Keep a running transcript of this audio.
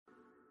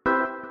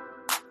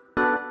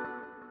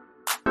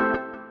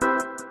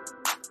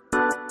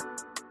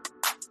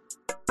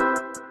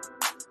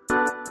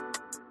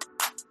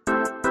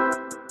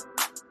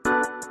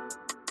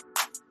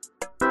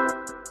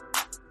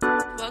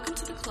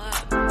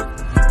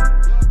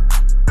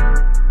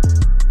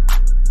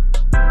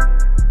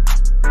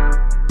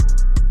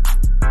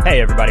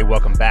everybody.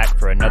 Welcome back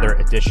for another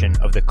edition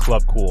of the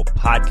Club Cool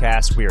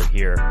podcast. We are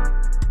here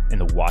in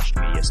the Washed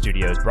Media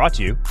Studios, brought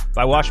to you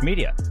by Washed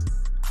Media.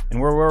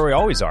 And we're where we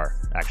always are,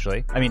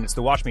 actually. I mean, it's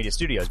the Washed Media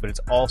Studios, but it's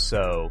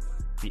also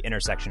the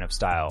intersection of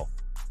style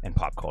and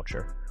pop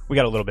culture. We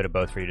got a little bit of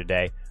both for you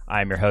today.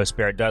 I'm your host,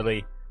 Barrett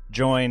Dudley,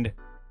 joined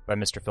by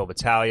Mr. Phil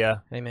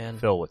Battaglia. Hey, man.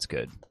 Phil, what's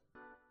good?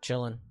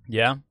 Chilling.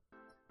 Yeah?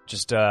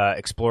 Just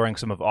exploring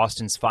some of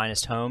Austin's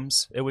finest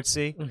homes, it would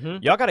see. Mm-hmm.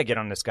 Y'all got to get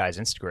on this guy's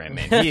Instagram,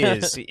 man. He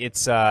is.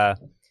 It's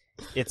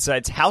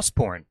house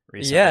porn.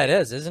 Recently. Yeah, it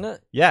is, isn't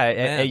it?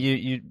 Yeah,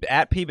 you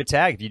at P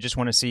Batag if you just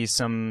want to see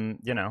some,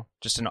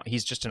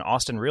 he's just an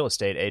Austin real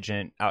estate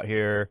agent out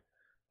here,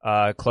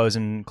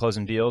 closing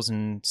deals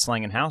and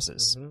slanging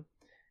houses. Mm-hmm.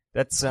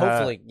 That's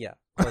hopefully, yeah,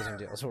 closing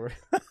deals.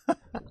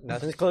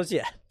 Nothing's closed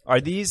yet.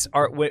 When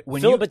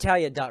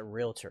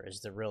Philbattaglia.realtor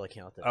is the real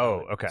account that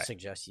I would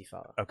suggest you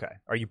follow. Okay.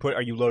 Are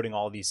you loading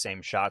all these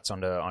same shots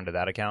onto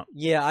that account?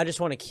 Yeah, I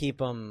just want to keep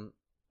them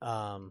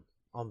on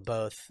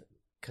both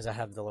because I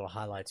have the little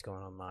highlights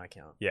going on my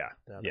account. Yeah.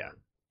 Yeah.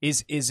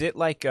 Is it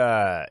like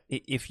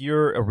if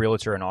you're a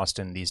realtor in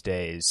Austin these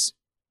days,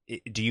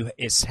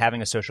 is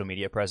having a social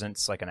media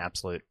presence like an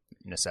absolute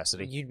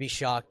necessity? You'd be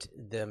shocked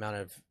the amount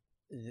of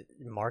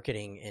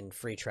marketing and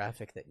free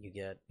traffic that you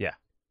get. Yeah.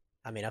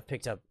 I mean, I've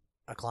picked up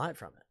a client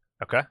from it.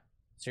 Okay.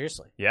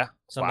 Seriously. Yeah.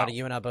 Somebody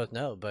you and I both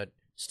know, but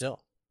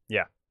still.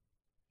 Yeah.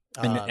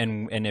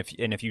 And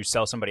if you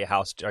sell somebody a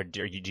house,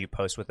 do you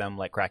post with them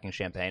like cracking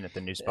champagne at the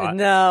new spot?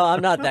 No,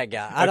 I'm not that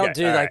guy. I don't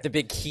do right. the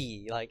big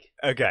key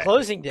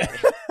closing day.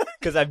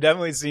 Because I've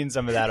definitely seen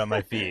some of that on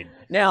my feed.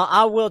 Now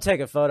I will take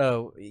a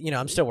photo.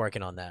 I'm still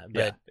working on that.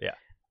 But yeah.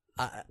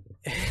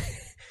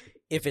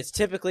 If it's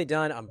typically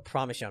done, I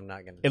promise you, I'm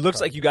not going to. It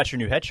looks like you got your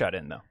new headshot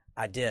in though.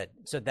 I did.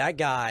 So that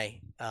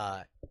guy,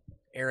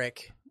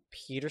 Eric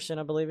Peterson,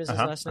 I believe is his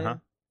last name.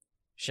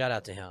 Shout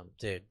out to him,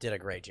 dude. Did a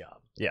great job.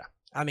 Yeah.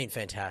 I mean,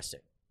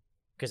 fantastic.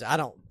 Because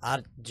I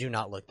do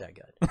not look that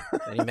good,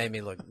 and he made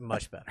me look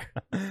much better.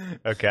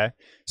 Okay,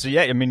 so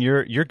yeah, I mean,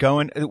 you're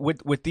going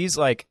with these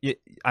like.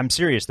 I'm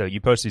serious though.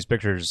 You post these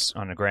pictures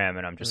on the gram,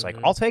 and I'm just like,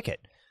 I'll take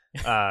it.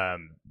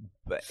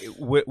 But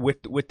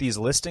with these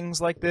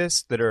listings like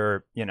this that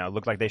are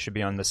look like they should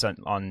be on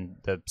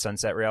the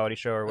Sunset reality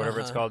show or whatever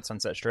it's called,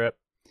 Sunset Strip.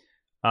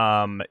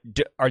 Are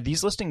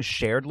these listings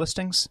shared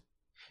listings?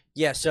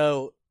 Yeah,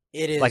 so.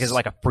 It is like, is it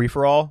like a free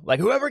for all? Like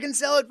whoever can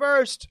sell it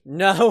first?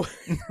 No.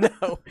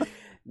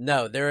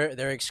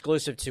 They're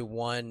exclusive to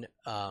one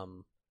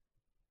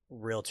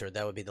realtor.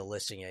 That would be the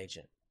listing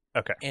agent.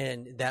 Okay.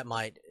 And that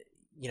might,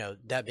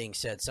 that being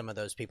said, some of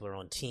those people are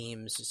on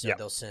teams, so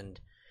they'll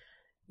send,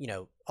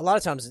 a lot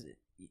of times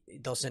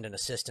they'll send an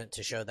assistant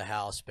to show the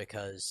house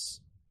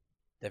because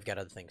they've got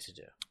other things to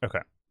do.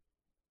 Okay.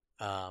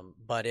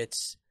 But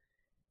it's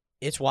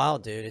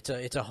wild, dude.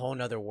 It's a whole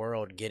nother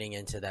world getting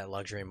into that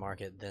luxury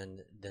market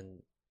than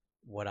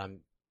what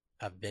I've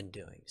been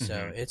doing.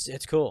 So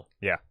it's cool.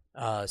 Yeah.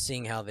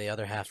 Seeing how the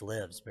other half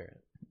lives, Barrett.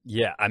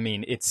 Yeah, I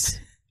mean it's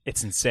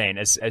insane.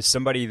 As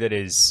somebody that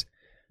is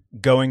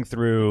going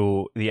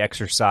through the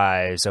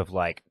exercise of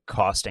like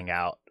costing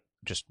out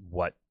just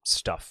what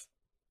stuff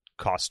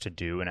costs to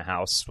do in a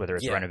house, whether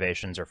it's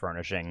renovations or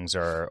furnishings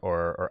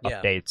or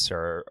updates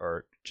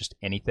or just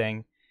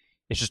anything,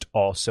 it's just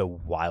all so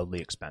wildly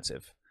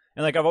expensive.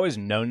 And like I've always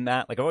known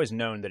that. Like I've always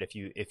known that if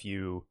you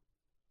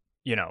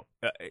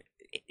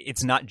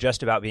it's not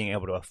just about being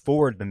able to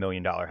afford the $1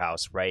 million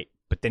house, right?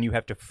 But then you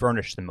have to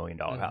furnish the $1 million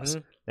house.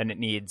 Then it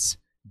needs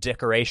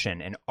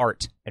decoration and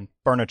art and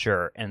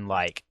furniture and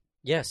like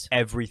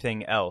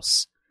everything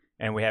else.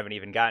 And we haven't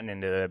even gotten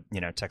into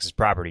Texas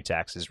property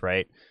taxes,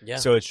 right? Yeah.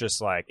 So it's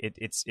just like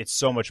it's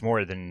so much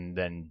more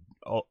than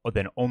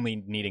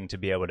only needing to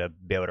be able to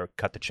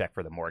cut the check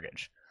for the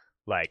mortgage.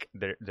 Like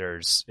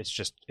it's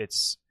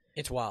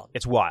wild.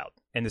 It's wild.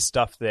 And the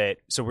stuff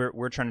so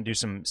we're trying to do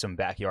some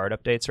backyard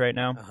updates right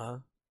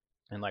now.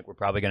 And like we're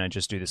probably going to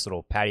just do this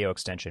little patio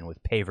extension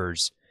with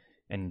pavers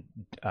and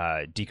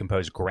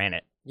decomposed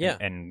granite. Yeah.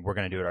 And we're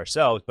going to do it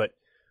ourselves, but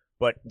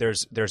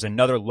there's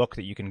another look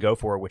that you can go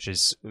for, which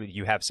is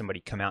you have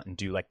somebody come out and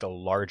do like the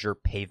larger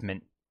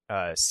pavement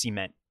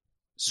cement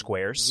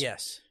squares.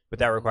 Yes. But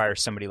that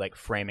requires somebody like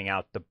framing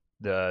out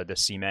the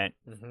cement,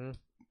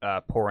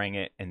 pouring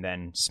it and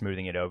then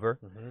smoothing it over.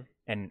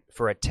 And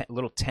for a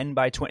little 10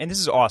 by 20, and this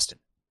is Austin.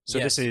 So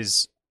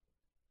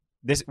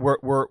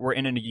we're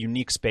in a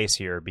unique space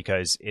here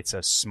because it's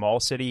a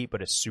small city,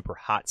 but a super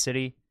hot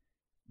city,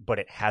 but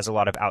it has a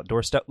lot of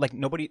outdoor stuff. Like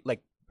nobody,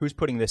 like who's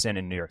putting this in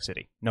New York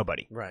City?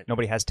 Nobody. Right.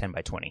 Nobody has 10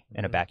 by 20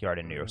 in a backyard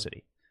in New York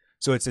City.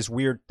 So it's this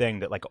weird thing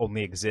that like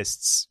only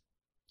exists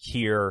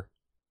here.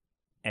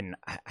 And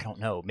I don't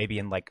know, maybe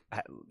in like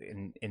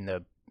in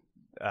the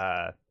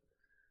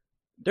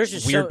there's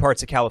just weird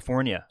parts of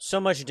California. So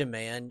much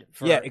demand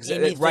for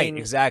anything. Right,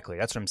 exactly.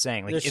 That's what I'm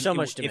saying. Like, there's so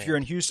much demand. If you're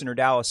in Houston or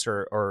Dallas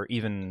or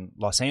even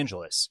Los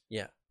Angeles,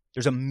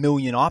 there's a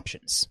million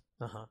options.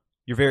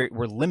 We're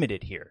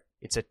limited here.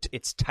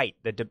 It's tight.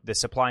 The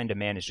supply and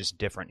demand is just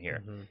different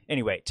here.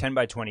 Anyway, 10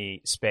 by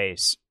 20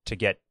 space to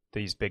get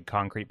these big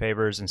concrete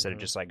pavers instead of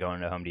just like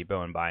going to Home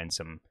Depot and buying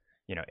some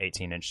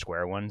 18-inch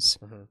square ones.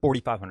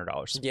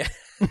 $4,500. Yeah.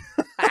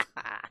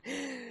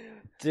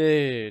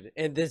 Dude,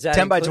 and does that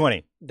 10 by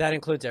 20. That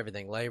includes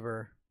everything,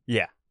 labor.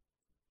 Yeah.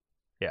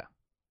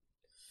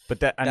 But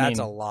that's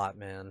a lot,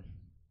 man.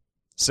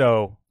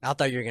 So I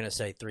thought you were gonna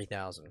say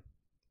 3,000.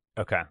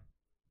 Okay.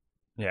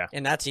 Yeah.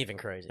 And that's even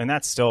crazy. And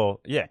that's still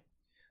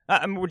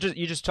I mean,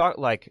 you just talk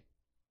like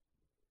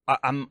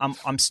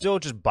I'm still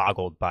just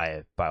boggled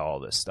by all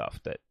this stuff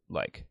that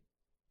like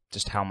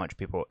just how much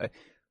people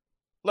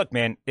look,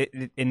 man.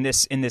 In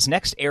this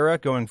next era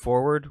going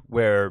forward,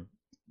 where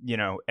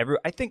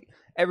I think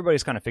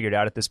everybody's kind of figured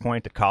out at this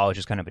point that college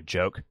is kind of a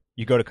joke.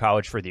 You go to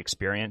college for the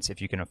experience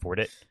if you can afford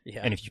it,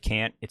 and if you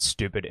can't, it's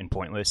stupid and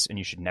pointless, and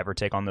you should never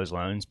take on those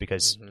loans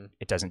because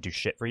it doesn't do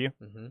shit for you.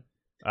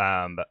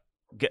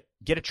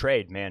 Get a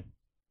trade, man.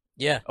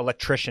 Yeah,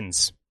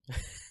 electricians,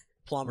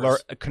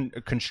 plumbers,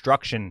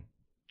 construction,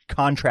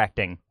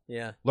 contracting.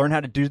 Yeah, learn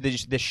how to do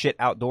this shit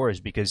outdoors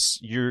because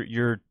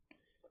you're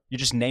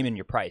just naming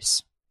your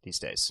price these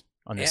days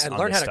on this. And on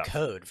learn this how stuff. to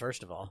code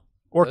first of all,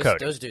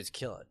 code. Those dudes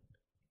kill it.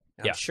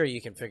 I'm sure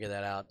you can figure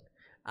that out.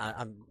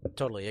 I'm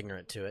totally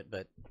ignorant to it,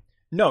 but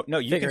no,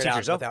 you can teach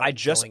yourself. I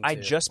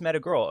just met a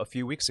girl a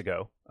few weeks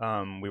ago.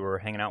 We were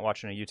hanging out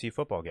watching a UT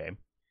football game,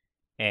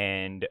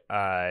 and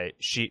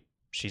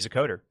she's a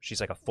coder. She's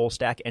like a full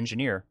stack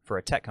engineer for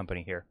a tech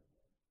company here.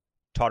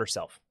 Taught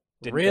herself.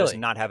 Does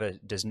not have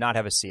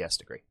a CS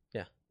degree.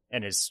 Yeah,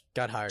 and is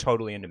got hired.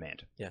 Totally in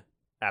demand. Yeah,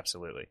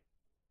 absolutely.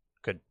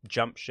 Could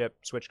jump ship,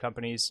 switch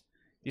companies.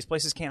 These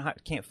places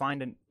can't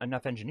find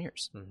enough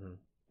engineers.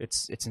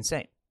 It's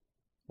insane.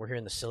 We're here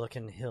in the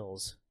Silicon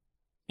Hills.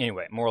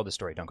 Anyway, moral of the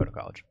story: don't go to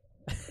college,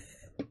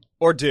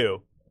 or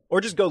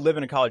just go live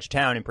in a college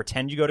town and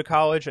pretend you go to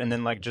college, and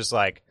then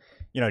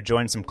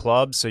join some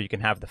clubs so you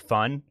can have the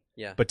fun.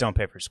 Yeah, but don't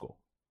pay for school.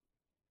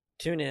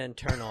 Tune in,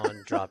 turn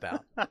on, drop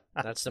out.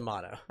 That's the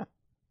motto.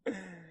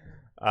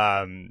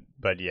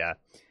 But yeah.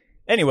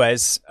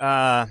 Anyways,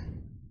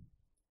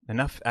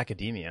 enough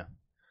academia.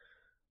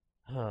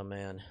 Oh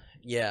man,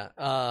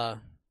 yeah.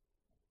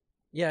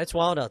 Yeah, it's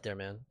wild out there,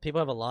 man.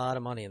 People have a lot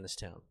of money in this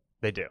town.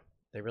 They do.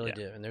 They really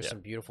do. And there's some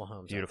beautiful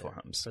homes. Beautiful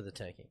homes for the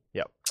taking.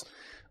 Yep.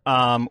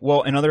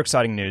 Well, in other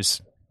exciting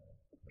news,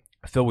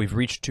 Phil, we've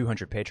reached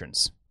 200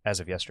 patrons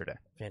as of yesterday.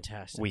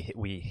 Fantastic.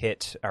 We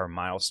hit our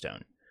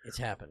milestone. It's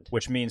happened.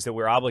 Which means that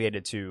we're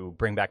obligated to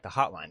bring back the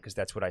hotline because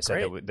that's what I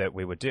said that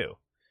we would do.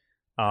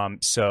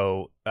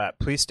 So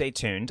please stay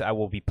tuned. I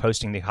will be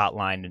posting the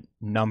hotline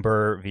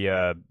number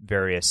via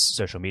various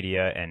social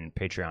media and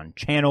Patreon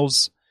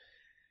channels.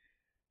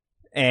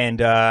 And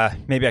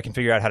maybe I can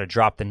figure out how to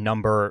drop the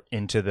number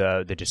into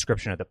the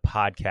description of the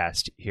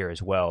podcast here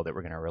as well that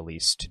we're going to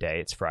release today.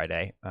 It's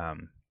Friday.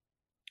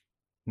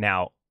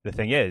 Now, the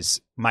thing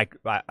is, I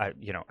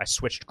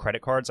switched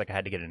credit cards. Like I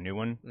had to get a new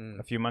one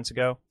a few months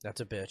ago. That's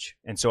a bitch.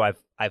 And so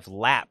I've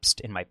lapsed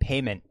in my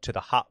payment to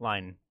the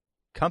hotline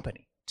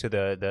company, to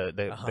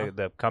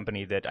the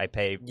company that I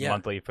pay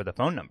monthly for the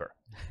phone number.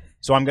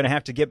 So I'm going to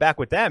have to get back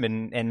with them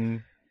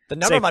and the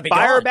number might be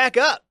fire gone. Back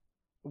up.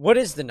 What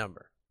is the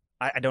number?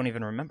 I don't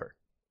even remember.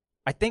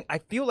 I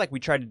feel like I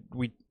tried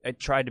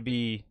to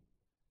be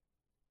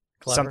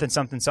clever?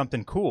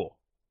 something cool.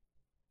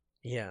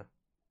 Yeah.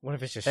 What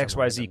if it's just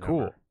XYZ cool?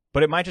 Number?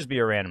 But it might just be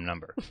a random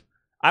number.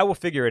 I will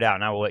figure it out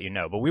and I will let you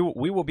know. But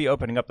we will be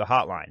opening up the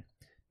hotline.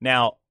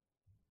 Now,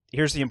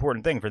 here's the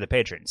important thing for the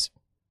patrons.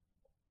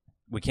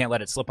 We can't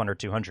let it slip under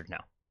 200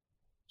 now.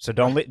 So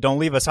don't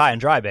leave us high and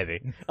dry,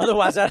 baby.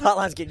 Otherwise, that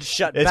hotline's getting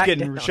shut. It's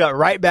getting shut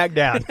right back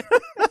down.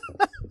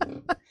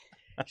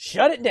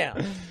 Shut it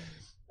down.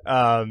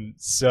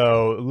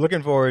 So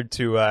looking forward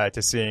to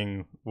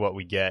seeing what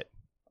we get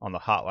on the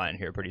hotline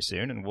here pretty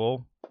soon, and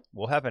we'll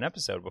have an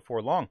episode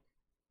before long.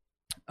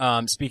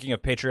 Speaking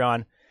of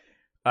Patreon,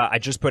 I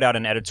just put out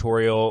an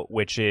editorial,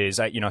 which is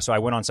so I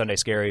went on Sunday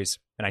Scaries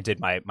and I did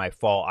my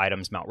fall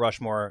items, Mount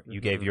Rushmore.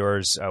 You gave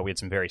yours. We had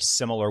some very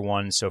similar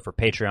ones. So for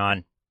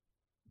Patreon,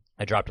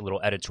 I dropped a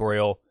little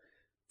editorial.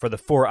 For the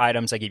 4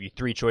 items, I gave you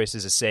 3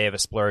 choices: a save, a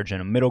splurge,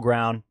 and a middle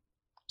ground.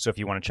 So if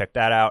you want to check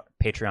that out,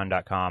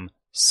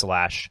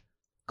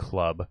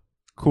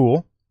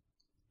 patreon.com/clubcool.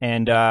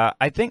 And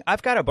I think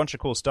I've got a bunch of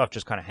cool stuff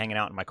just kind of hanging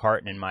out in my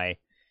cart and in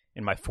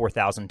my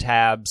 4,000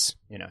 tabs.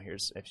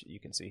 Here's, if you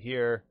can see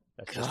here,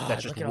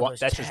 that's just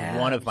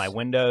one of my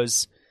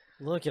windows.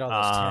 Look at all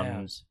those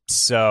tabs.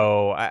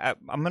 So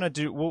I'm gonna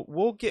do.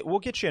 We'll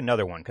get you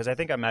another one because I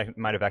think I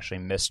might have actually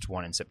missed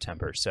one in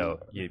September. So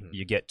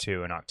you get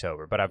 2 in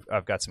October. But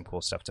I've got some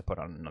cool stuff to put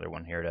on another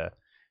one here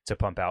to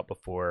pump out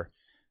before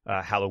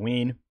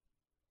Halloween.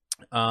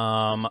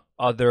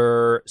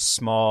 Other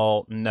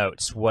small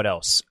notes. What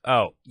else?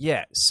 Oh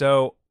yeah.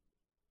 So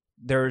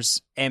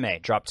there's MA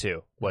Drop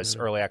 2 was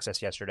early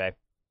access yesterday.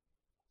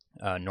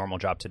 Normal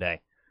drop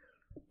today,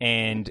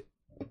 and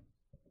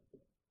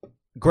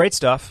great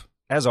stuff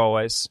as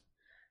always.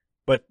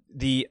 But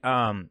the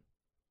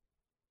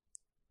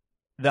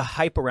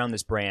hype around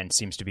this brand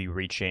seems to be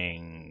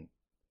reaching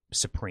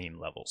supreme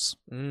levels.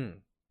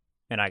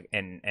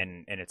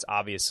 and it's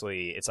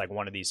obviously it's like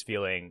one of these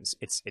feelings.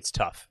 It's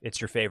tough.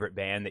 It's your favorite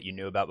band that you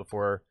knew about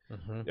before,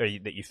 or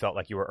that you felt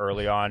like you were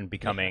early on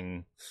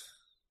becoming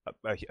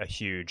a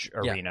huge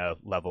arena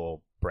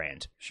level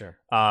brand. Sure.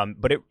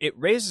 But it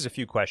raises a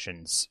few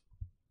questions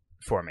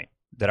for me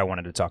that I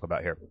wanted to talk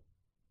about here.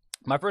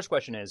 My first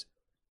question is,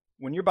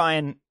 when you're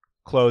buying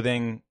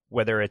clothing,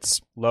 whether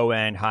it's low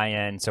end, high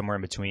end, somewhere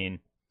in between,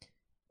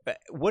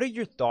 what are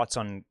your thoughts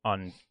on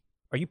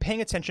are you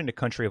paying attention to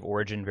country of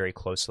origin very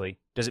closely?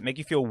 Does it make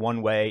you feel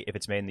one way if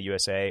it's made in the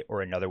USA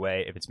or another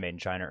way if it's made in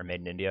China or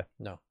made in India?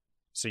 No.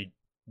 So you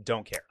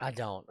don't care? I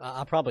don't.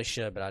 I probably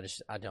should, but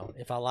I don't.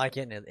 If I like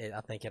it and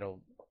I think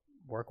it'll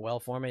work well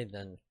for me,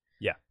 then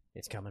yeah,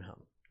 it's coming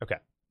home. Okay.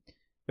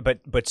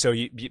 But so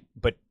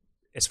but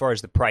as far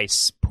as the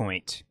price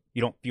point,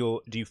 do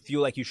you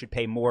feel like you should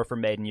pay more for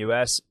made in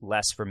US,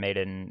 less for made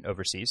in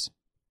overseas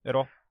at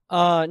all?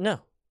 No.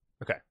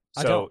 Okay.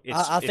 I So don't.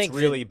 I think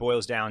really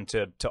boils down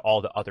to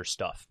all the other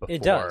stuff before.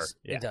 It does.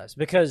 Yeah. It does.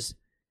 Because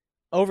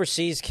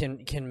overseas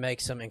can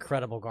make some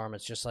incredible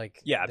garments just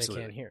like they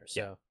absolutely. can here.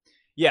 So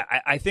yeah,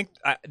 I think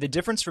the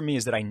difference for me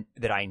is that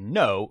I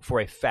know for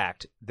a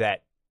fact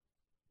that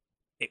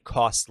it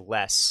costs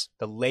less.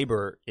 The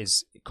labor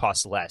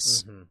costs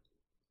less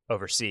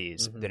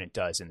overseas than it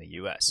does in the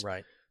US.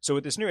 Right. So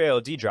with this new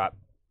ALD drop,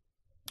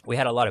 we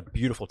had a lot of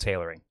beautiful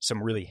tailoring,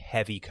 some really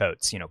heavy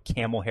coats,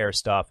 camel hair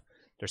stuff.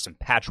 There's some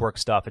patchwork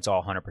stuff. It's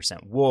all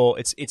 100% wool.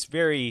 It's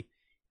very.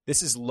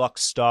 This is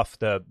luxe stuff.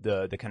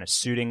 The kind of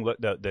suiting look.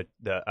 The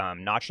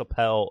notch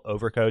lapel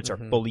overcoats are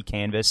fully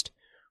canvassed,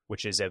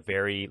 which is a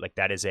very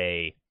that is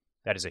a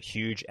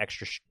huge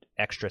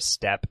extra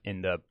step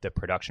in the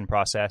production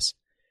process.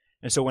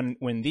 And so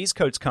when these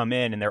coats come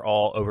in and they're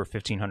all over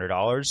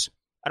 $1,500,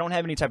 I don't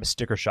have any type of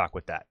sticker shock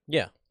with that.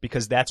 Yeah,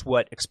 because that's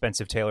what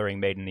expensive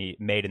tailoring made in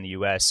the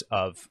U.S.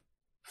 of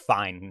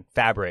fine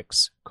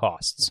fabrics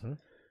costs.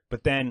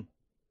 But then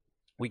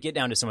we get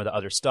down to some of the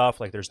other stuff,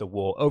 like there's the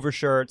wool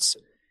overshirts,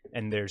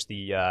 and there's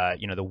the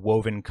the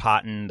woven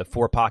cotton, the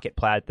 4-pocket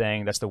plaid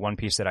thing. That's the one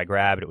piece that I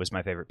grabbed. It was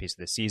my favorite piece of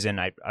the season.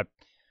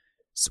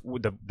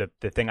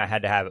 The thing I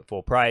had to have at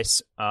full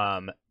price.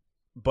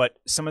 But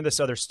some of this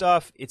other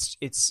stuff,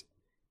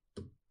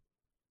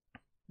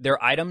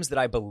 they're items that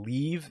I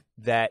believe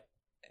that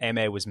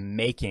AMA was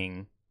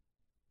making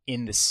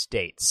in the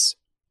States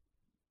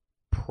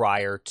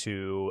prior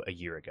to a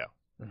year ago.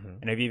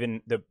 And I've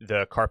even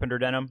the carpenter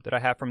denim that I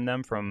have from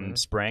them from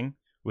spring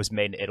was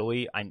made in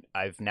Italy.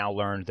 I've now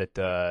learned that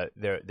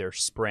their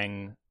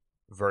spring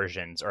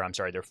versions, or I'm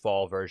sorry, their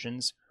fall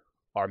versions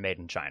are made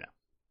in China.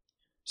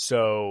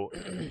 So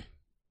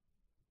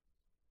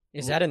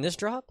is that in this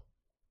drop?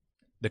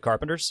 The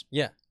carpenters?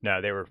 Yeah.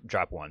 No, they were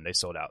drop one. They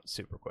sold out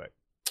super quick.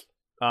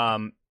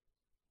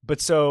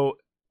 But so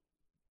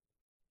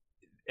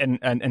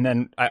and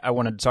then I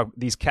wanted to talk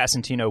these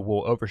Casentino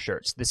wool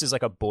overshirts. This is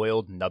like a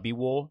boiled nubby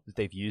wool that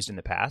they've used in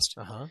the past.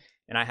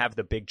 And I have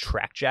the big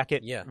track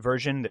jacket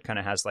version that kind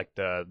of has like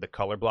the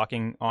color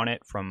blocking on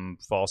it from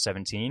fall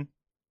 17.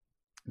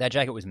 That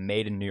jacket was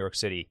made in New York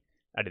City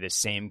out of this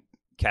same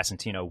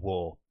Casentino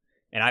wool.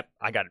 And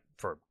I got it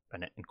for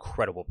an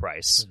incredible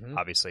price,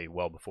 obviously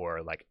well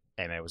before like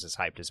AMA was as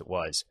hyped as it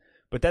was.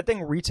 But that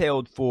thing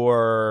retailed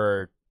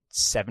for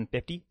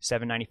 $750,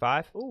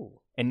 $795. Ooh.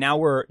 And now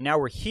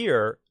we're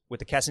here with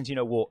the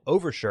Casentino wool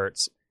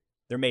overshirts.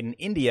 They're made in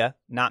India,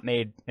 not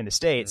made in the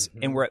States,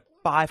 and we're at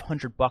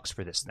 $500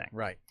 for this thing.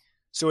 Right.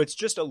 So it's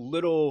just a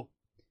little.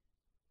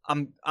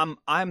 I'm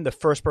the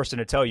first person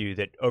to tell you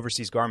that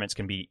overseas garments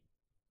can be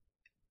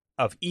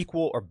of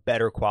equal or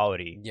better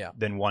quality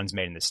than ones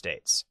made in the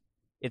States.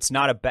 It's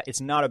not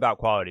about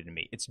quality to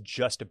me. It's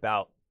just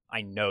about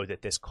I know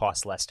that this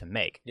costs less to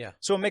make. Yeah.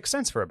 So it makes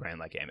sense for a brand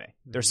like AMA.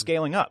 They're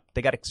scaling up.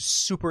 They got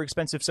super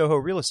expensive Soho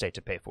real estate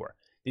to pay for.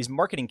 These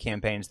marketing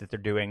campaigns that they're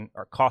doing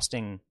are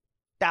costing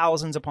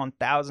thousands upon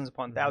thousands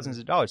upon thousands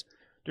of dollars.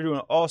 They're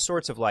doing all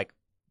sorts of like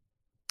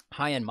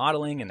high-end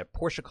modeling and the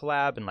Porsche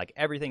collab and like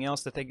everything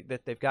else that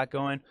they've got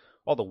going.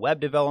 All the web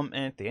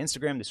development, the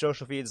Instagram, the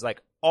social feeds,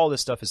 like all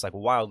this stuff is like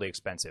wildly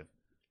expensive.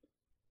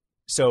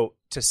 So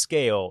to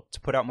scale, to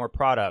put out more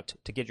product,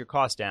 to get your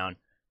costs down,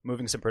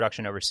 moving some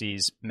production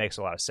overseas makes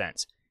a lot of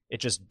sense. It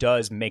just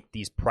does make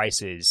these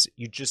prices,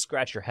 you just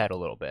scratch your head a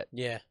little bit.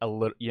 Yeah. A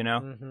little,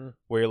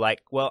 where you're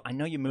like, well, I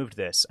know you moved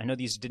this. I know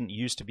these didn't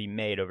used to be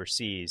made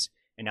overseas,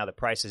 and now the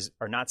prices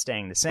are not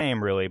staying the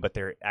same really, but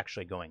they're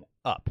actually going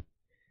up.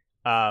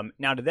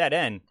 Now to that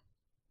end,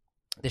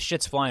 this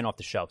shit's flying off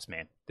the shelves,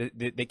 man.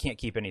 They can't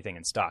keep anything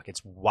in stock.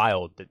 It's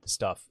wild that the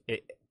stuff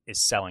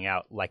is selling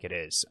out like it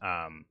is.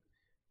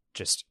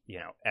 Just,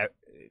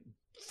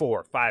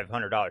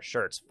 $400-$500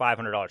 shirts,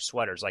 $500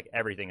 sweaters, like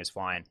everything is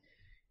flying.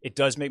 It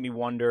does make me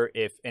wonder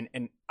if,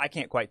 and I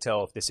can't quite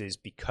tell if this is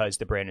because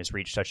the brand has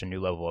reached such a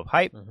new level of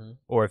hype,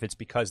 or if it's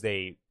because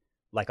they,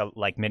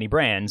 like many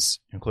brands,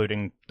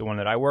 including the one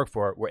that I work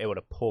for, were able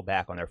to pull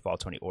back on their fall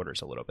 20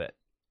 orders a little bit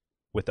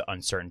with the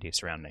uncertainty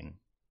surrounding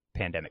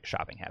pandemic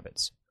shopping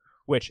habits,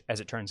 which, as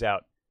it turns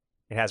out,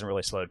 it hasn't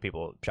really slowed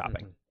people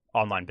shopping.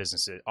 Online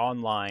businesses,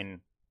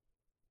 online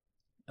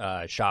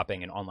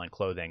shopping and online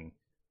clothing,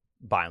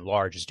 by and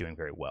large, is doing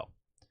very well.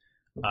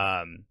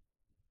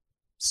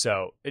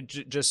 So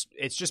this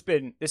has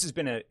been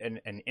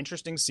an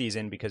interesting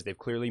season because they've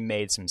clearly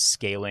made some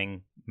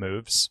scaling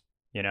moves.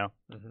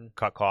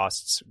 Cut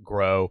costs,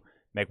 grow,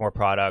 make more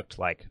product,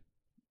 like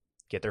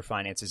get their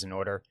finances in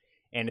order,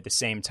 and at the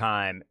same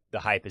time, the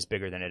hype is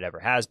bigger than it ever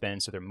has been.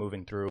 So they're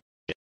moving through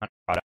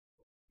product.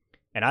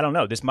 And I don't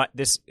know,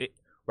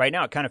 right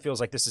now it kind of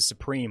feels like this is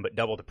Supreme but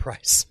double the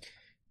price.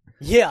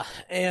 Yeah,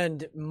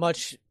 and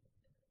much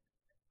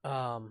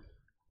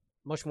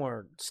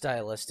more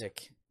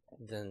stylistic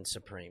than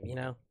Supreme.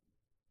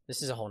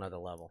 This is a whole nother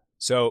level.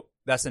 So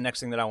that's the next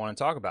thing that I want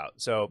to talk about.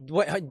 So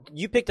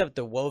you picked up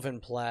the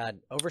woven plaid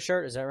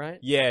overshirt, is that right?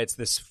 Yeah, it's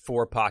this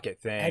 4-pocket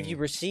thing. Have you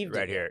received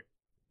right it here?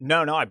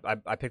 No,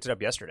 I picked it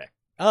up yesterday.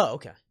 Oh,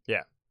 okay.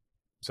 Yeah,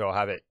 so I'll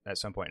have it at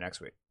some point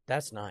next week.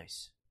 That's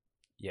nice.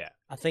 Yeah,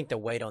 I think the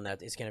weight on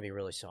that is going to be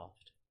really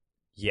soft.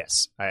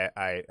 Yes,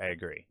 I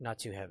agree. Not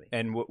too heavy.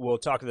 And we'll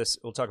talk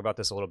about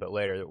this a little bit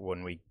later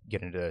when we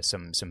get into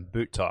some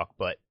boot talk.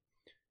 But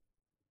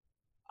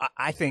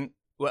I think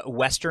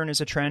Western is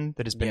a trend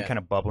that has been kind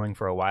of bubbling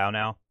for a while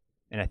now,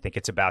 and I think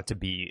it's about to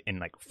be in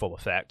like full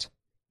effect.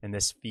 And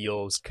this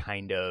feels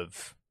kind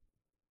of,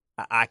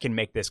 I can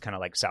make this kind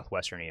of like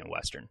Southwestern-y and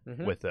Western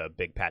with the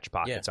big patch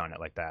pockets on it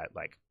like that.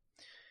 Like,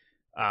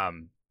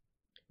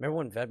 remember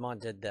when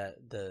Vedmont did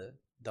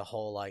the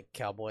whole like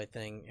cowboy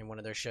thing in one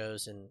of their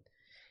shows and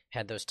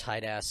had those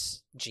tight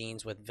ass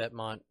jeans with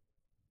Vetmont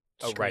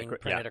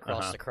printed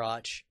across the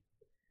crotch?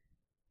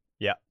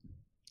 Yeah.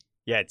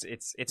 Yeah,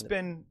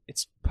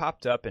 it's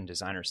popped up in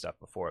designer stuff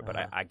before, but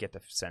I get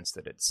the sense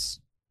that it's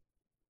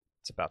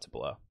about to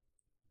blow.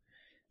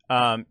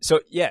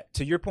 So yeah,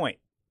 to your point,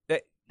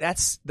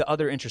 that's the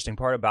other interesting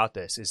part about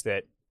this is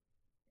that,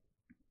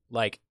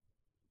 like,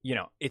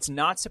 it's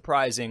not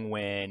surprising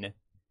when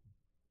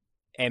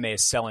AMA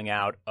is selling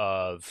out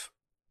of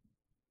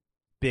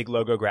big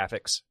logo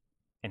graphics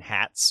and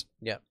hats,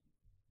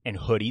 and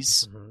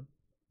hoodies,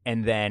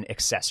 and then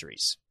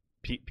accessories.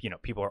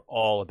 People are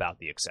all about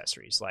the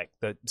accessories, like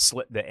the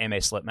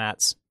AMA slip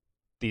mats,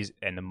 these,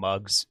 and the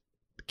mugs,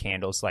 the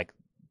candles. Like,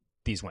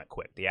 these went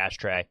quick. The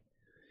ashtray,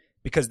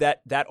 because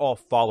that all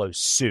follows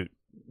suit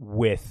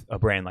with a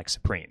brand like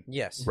Supreme.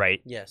 Yes.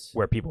 Right. Yes.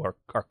 Where people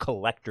are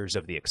collectors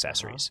of the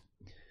accessories.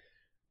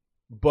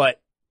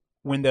 But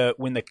when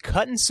the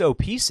cut and sew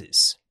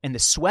pieces and the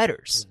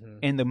sweaters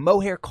and the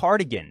mohair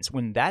cardigans,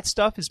 when that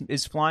stuff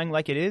is flying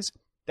like it is,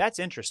 that's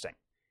interesting.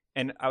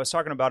 And I was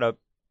talking to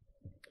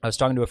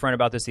a friend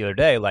about this the other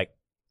day. Like,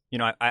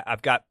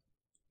 I've got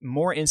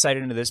more insight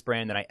into this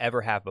brand than I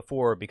ever have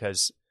before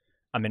because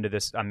I'm into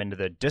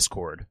the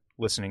Discord,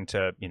 listening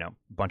to, a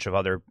bunch of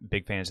other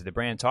big fans of the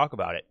brand talk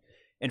about it.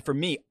 And for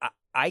me,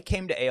 I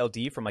came to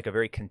ALD from like a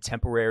very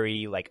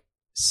contemporary, like,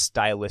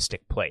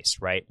 stylistic place,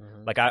 right?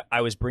 Like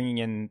I was bringing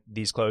in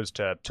these clothes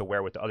to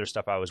wear with the other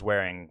stuff I was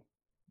wearing,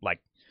 like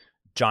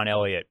John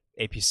Elliott,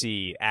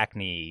 APC,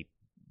 Acne,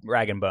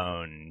 Rag and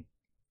Bone.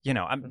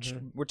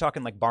 We're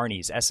talking like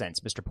Barney's,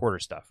 Essence, Mr. Porter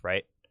stuff,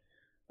 right?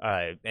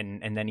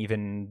 And then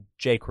even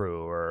J.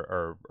 Crew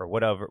or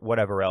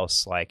whatever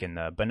else, like in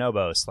the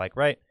Bonobos, like,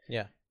 right?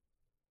 Yeah.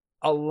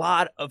 A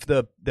lot of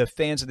the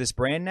fans of this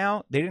brand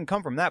now, they didn't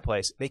come from that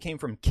place. They came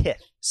from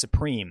Kith,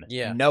 Supreme,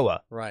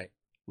 Noah, right?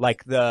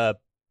 Like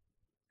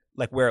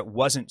where it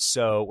wasn't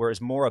so, where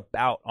it's more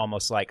about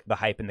almost like the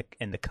hype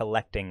and the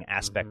collecting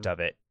aspect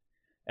of it,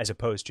 as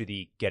opposed to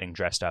the getting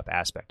dressed up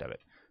aspect of it.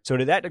 So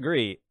to that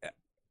degree,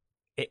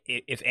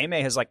 if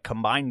AMA has like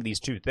combined these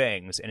two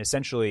things and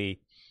essentially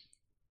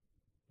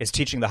is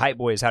teaching the hype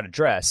boys how to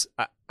dress,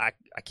 I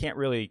can't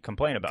really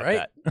complain about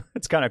that.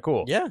 It's kind of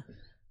cool. Yeah.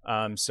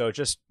 So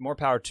just more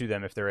power to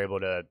them if they're able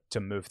to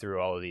move through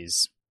all of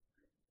these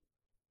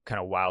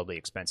kind of wildly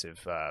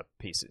expensive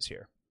pieces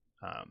here.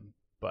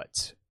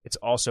 But it's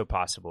also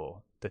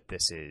possible that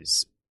this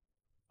is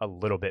a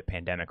little bit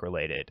pandemic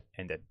related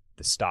and that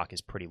the stock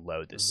is pretty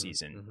low this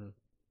season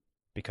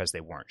because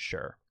they weren't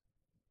sure.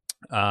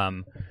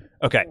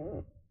 Okay.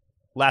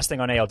 Last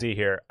thing on ALD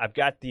here. I've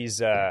got these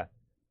the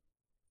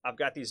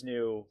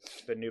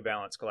New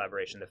Balance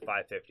collaboration, the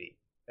 550.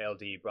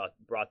 ALD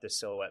brought this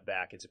silhouette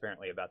back. It's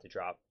apparently about to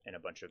drop in a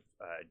bunch of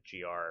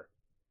GR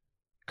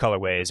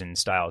colorways and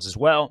styles as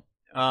well.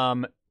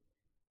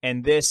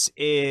 And this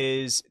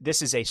is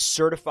a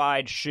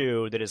certified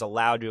shoe that is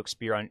allowed to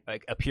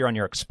appear on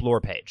your Explore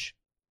page,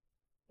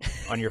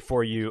 on the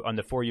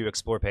For You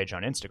Explore page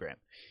on Instagram.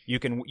 You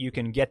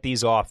can get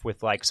these off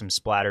with like some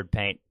splattered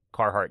paint,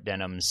 Carhartt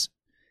denims,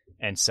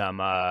 and some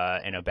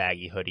and a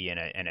baggy hoodie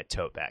and a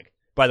tote bag.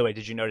 By the way,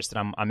 did you notice that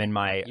I'm in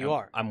my? You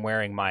are. I'm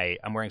wearing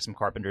some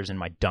Carpenters in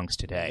my Dunks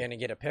today. You gonna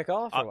get a pick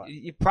off or what?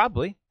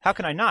 Probably. How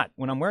can I not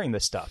when I'm wearing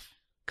this stuff?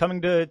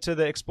 Coming to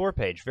the Explore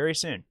page very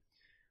soon.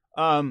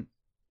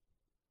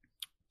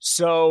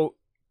 So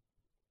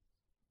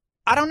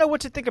I don't know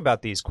what to think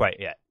about these quite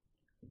yet.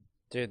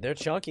 Dude, they're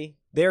chunky.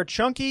 They're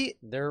chunky.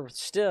 They're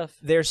stiff.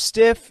 They're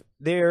stiff.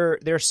 They're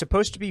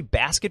supposed to be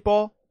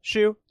basketball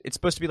shoe. It's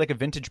supposed to be like a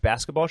vintage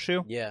basketball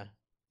shoe. Yeah.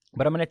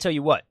 But I'm going to tell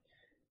you what.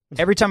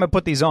 Every time I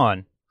put these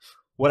on,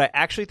 what I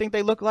actually think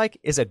they look like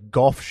is a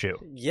golf shoe.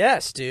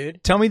 Yes,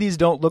 dude. Tell me these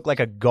don't look like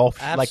a golf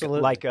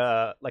Absolutely. like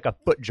a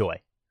FootJoy.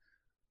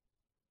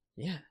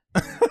 Yeah.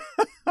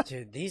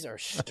 Dude, these are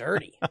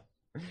sturdy.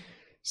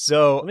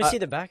 So let me see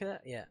the back of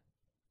that. Yeah.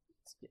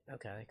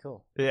 Okay,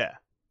 cool. Yeah.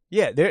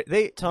 Yeah,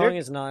 tongue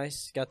is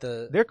nice. Got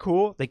the. They're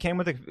cool. They came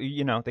with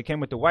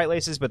the white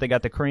laces, but they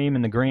got the cream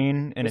and the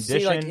green in addition.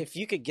 See, like if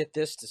you could get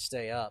this to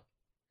stay up,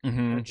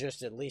 mm-hmm. or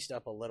just at least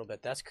up a little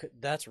bit,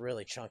 that's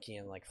really chunky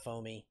and like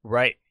foamy.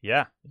 Right.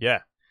 Yeah. Yeah.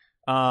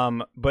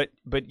 But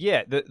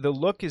yeah, the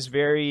look is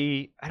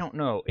very. I don't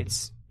know.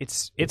 It's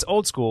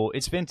old school.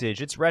 It's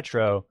vintage. It's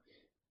retro.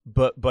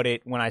 But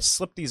when I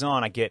slip these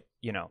on, I get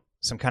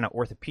some kind of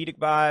orthopedic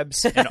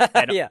vibes.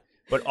 And yeah.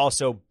 But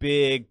also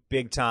big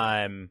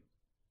time.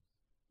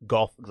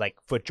 Golf like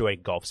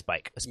FootJoy golf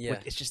spike. Yeah.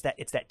 It's just that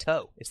it's that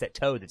toe. It's that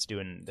toe that's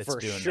doing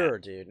for sure,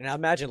 dude. And I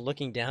imagine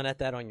looking down at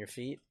that on your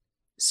feet.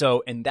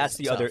 So, and that's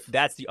the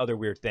other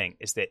weird thing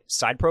is that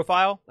side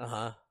profile.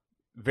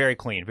 Very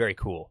clean, very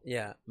cool.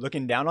 Yeah.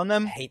 Looking down on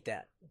them, I hate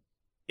that.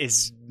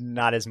 Is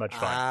not as much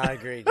fun. I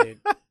agree,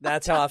 dude.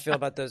 That's how I feel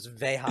about those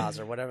Vehas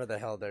or whatever the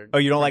hell they're. Oh,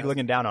 you don't like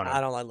looking down on them?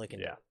 I don't like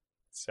looking down.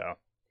 So,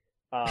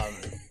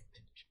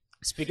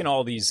 speaking of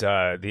all these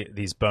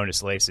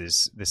bonus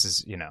laces, this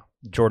is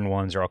Jordan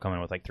 1s are all coming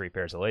with like 3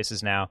 pairs of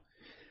laces now.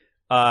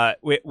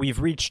 We've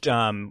reached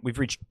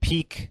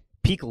peak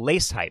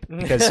lace hype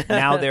because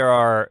now there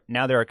are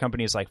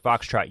companies like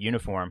Foxtrot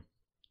Uniform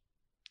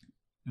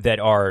that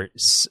are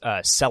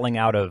selling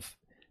out of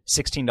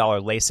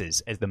 $16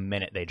 laces as the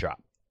minute they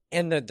drop.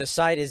 And the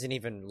site isn't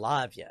even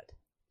live yet.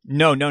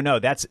 No.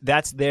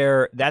 That's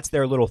their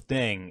little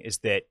thing is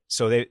that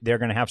so they're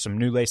going to have some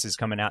new laces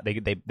coming out.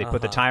 They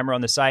put the timer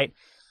on the site.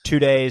 2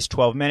 days,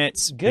 12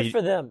 minutes. Good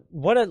for them.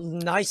 What a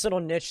nice little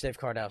niche they've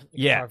carved out.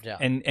 Yeah,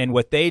 and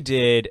what they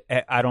did,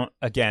 I don't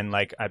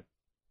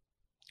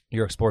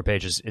your Explore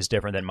page is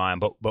different than mine,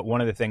 but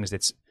one of the things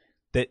that's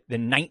the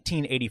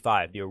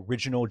 1985, the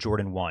original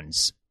Jordan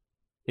 1s,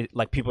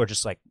 like people are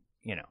just like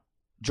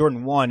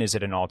Jordan 1 is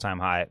at an all-time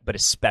high, but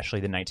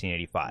especially the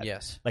 1985.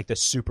 Yes. Like the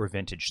super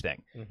vintage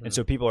thing. Mm-hmm. And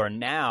so people are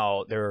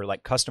now, there are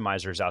like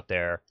customizers out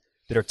there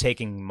that are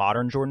taking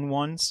modern Jordan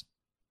 1s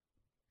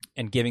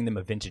and giving them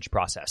a vintage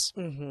process.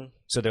 Mm-hmm.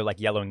 So they're like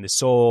yellowing the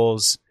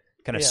soles,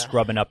 kind of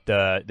scrubbing up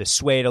the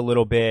suede a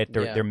little bit.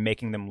 They're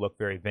making them look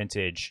very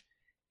vintage.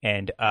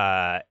 And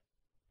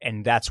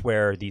that's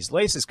where these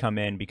laces come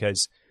in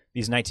because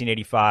these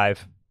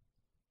 1985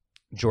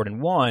 Jordan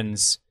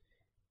 1s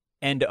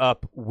end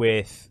up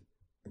with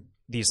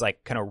these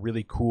like kind of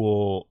really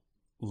cool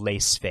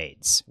lace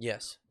fades.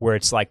 Yes. Where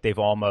it's like they've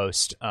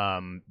almost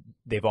been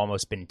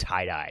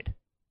tie-dyed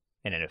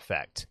in an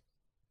effect.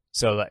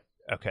 So like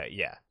okay,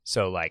 yeah.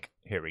 So like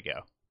here we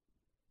go.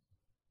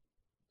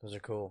 Those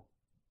are cool.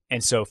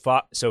 And so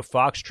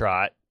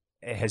Foxtrot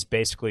has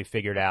basically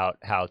figured out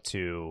how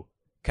to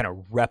kind of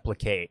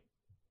replicate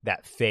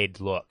that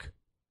fade look.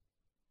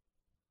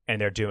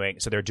 And they're doing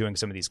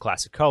some of these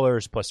classic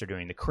colors, plus they're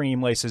doing the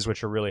cream laces,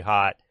 which are really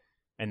hot.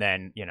 And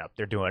then,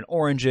 they're doing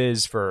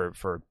oranges for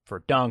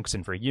dunks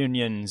and for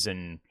unions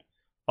and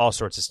all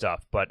sorts of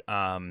stuff. But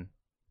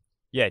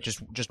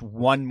just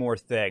one more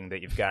thing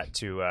that you've got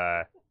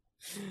to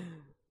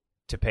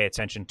pay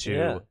attention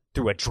to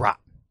through a drop.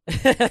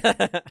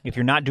 If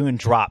you're not doing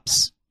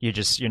drops,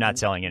 you're not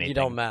selling anything. You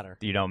don't matter.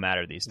 You don't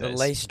matter these days. The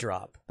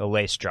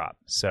lace drop.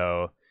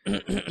 So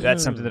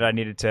that's something that I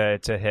needed to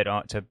hit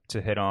on.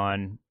 To hit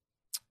on.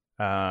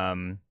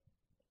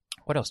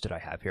 What else did I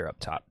have here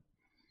up top?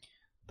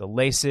 The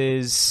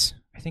laces.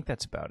 I think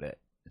that's about it.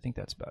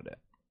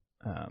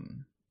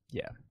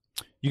 Yeah.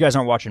 You guys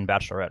aren't watching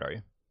Bachelorette, are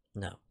you?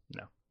 No.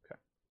 Okay.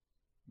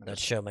 That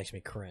show makes me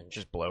cringe.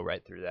 Just blow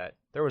right through that.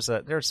 There was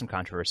some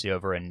controversy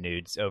over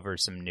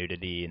some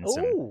nudity and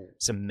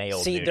some male.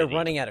 See, nudity. they're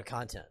running out of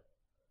content.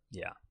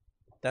 Yeah.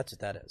 That's what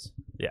that is.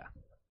 Yeah.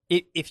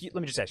 If you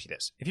let me just ask you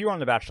this: if you were on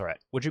The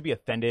Bachelorette, would you be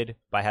offended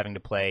by having to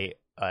play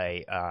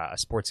a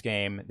sports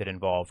game that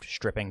involved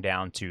stripping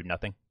down to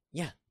nothing?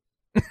 Yeah.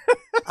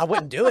 I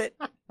wouldn't do it.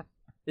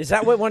 Is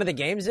that what one of the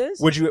games is?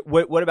 Would you?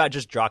 What about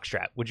just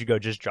jockstrap? Would you go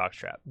just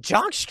jockstrap?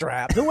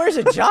 Jockstrap? Who wears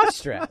a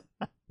jockstrap?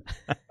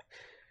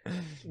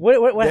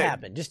 What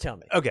happened? Just tell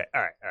me. Okay.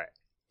 All right.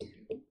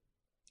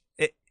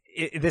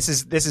 This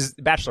is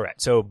Bachelorette.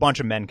 So a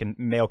bunch of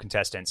male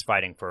contestants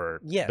fighting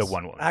for the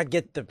one woman. I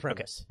get the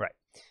premise. Okay,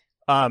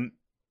 right.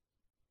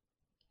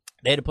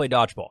 They had to play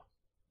dodgeball,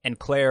 and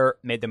Claire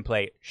made them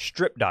play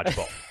strip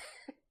dodgeball.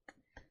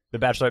 The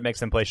Bachelorette makes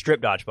them play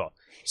strip dodgeball.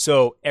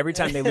 So every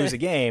time they lose a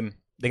game,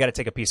 they got to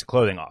take a piece of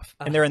clothing off.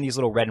 And they're in these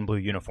little red and blue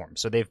uniforms.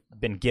 So they've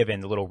been given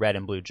the little red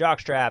and blue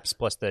jock straps,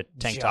 plus the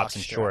tank tops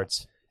and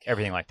shorts,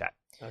 everything like that.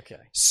 Okay.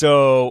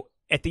 So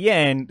at the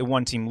end, the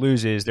one team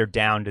loses. They're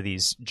down to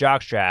these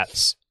jock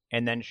straps.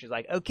 And then she's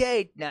like,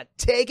 okay, now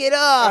take it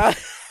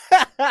off.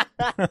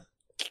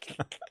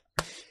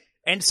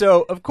 And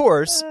so, of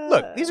course,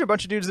 look, these are a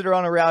bunch of dudes that are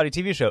on a reality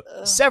TV show.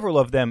 Several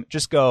of them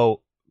just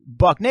go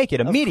buck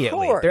naked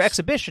immediately. course. They're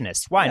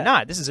exhibitionists. Why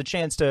not? This is a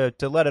chance to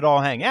let it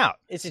all hang out.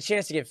 It's a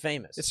chance to get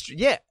famous.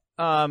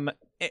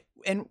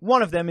 And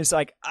one of them is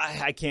like,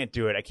 I can't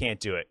do it. I can't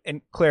do it.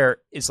 And Claire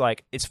is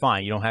like, it's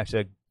fine. You don't have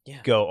to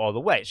go all the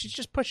way. She's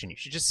just pushing you.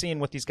 She's just seeing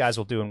what these guys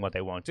will do and what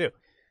they won't do.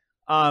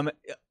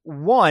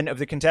 One of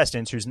the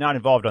contestants who's not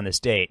involved on this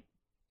date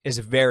is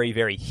very,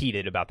 very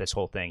heated about this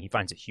whole thing. He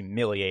finds it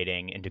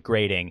humiliating and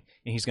degrading,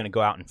 and he's going to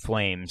go out in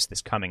flames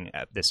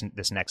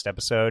this next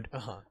episode,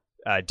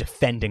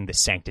 defending the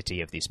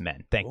sanctity of these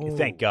men.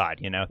 Thank God,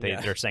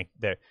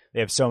 they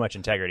have so much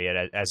integrity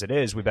as it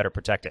is. We better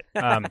protect it.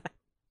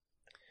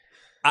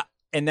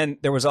 And then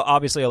there was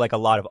obviously like a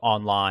lot of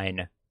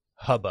online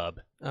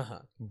hubbub,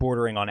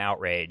 bordering on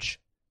outrage,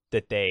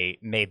 that they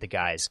made the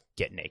guys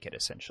get naked,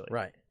 essentially.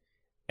 Right.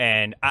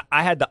 And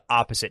I had the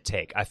opposite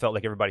take. I felt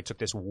like everybody took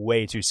this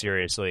way too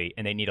seriously,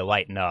 and they need to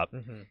lighten up.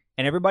 Mm-hmm.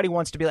 And everybody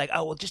wants to be like,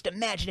 oh, well, just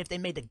imagine if they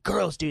made the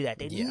girls do that.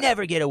 They'd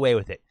never get away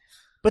with it.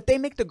 But they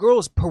make the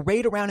girls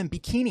parade around in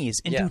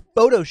bikinis and do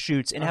photo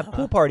shoots and have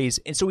pool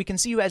parties, and so we can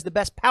see who has the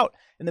best pout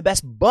and the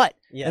best butt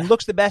and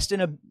looks the best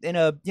in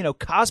a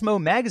Cosmo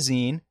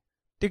magazine.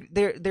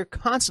 They're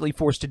constantly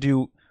forced to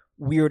do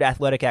weird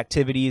athletic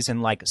activities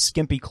and like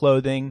skimpy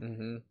clothing.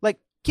 Mm-hmm. Like,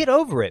 get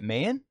over it,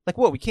 man. Like,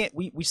 what? We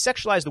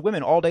sexualize the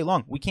women all day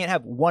long. We can't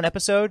have one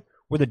episode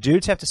where the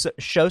dudes have to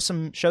show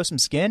some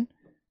skin,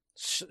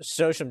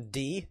 show some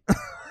D.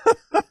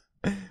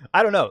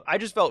 I don't know. I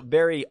just felt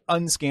very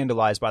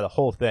unscandalized by the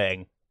whole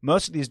thing.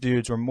 Most of these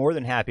dudes were more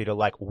than happy to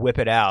like whip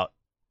it out,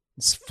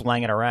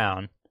 flang it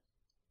around.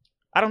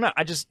 I don't know.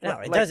 It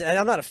doesn't.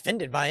 I'm not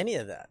offended by any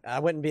of that. I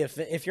wouldn't be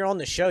if you're on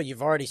the show,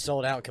 you've already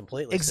sold out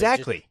completely.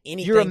 Exactly. So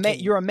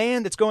you're a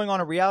man that's going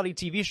on a reality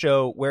TV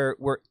show where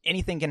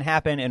anything can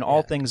happen and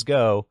all things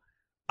go.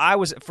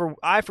 I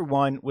for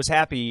one was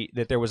happy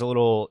that there was a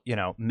little,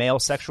 male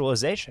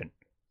sexualization.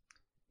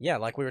 Yeah,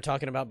 like we were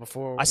talking about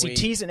before. I see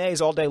T's and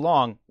A's all day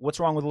long. What's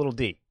wrong with a little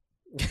D?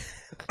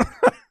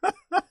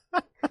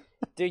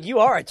 Dude, you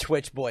are a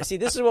Twitch boy. See,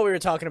 this is what we were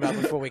talking about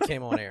before we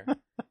came on air.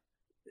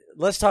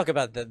 Let's talk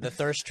about the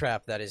thirst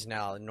trap that is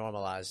now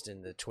normalized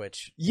in the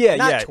Twitch.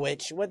 Not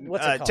Twitch. What's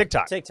it called?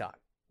 TikTok. TikTok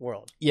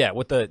world. Yeah,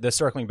 with the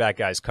circling back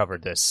guys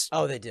covered this.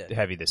 Oh, they did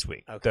heavy this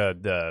week. Okay.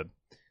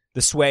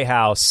 The Sway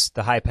House,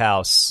 the Hype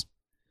House,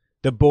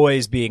 the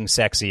boys being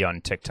sexy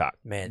on TikTok,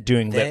 man,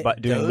 doing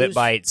lip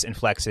bites and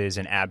flexes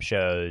and ab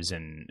shows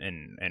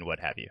and what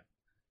have you.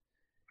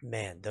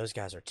 Man, those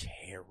guys are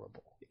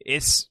terrible.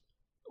 It's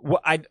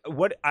what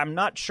I'm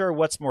not sure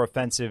what's more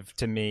offensive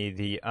to me,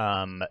 the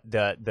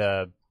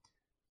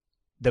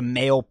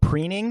male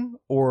preening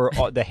or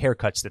the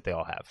haircuts that they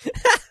all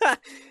have.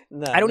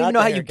 No, I don't even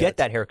know how you get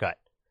that haircut.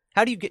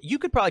 How do you get? You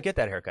could probably get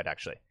that haircut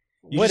actually.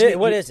 What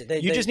is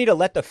it? You just need to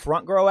let the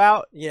front grow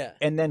out,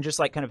 and then just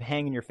like kind of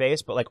hang in your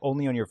face, but like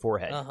only on your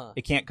forehead.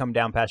 It can't come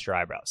down past your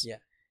eyebrows. Yeah,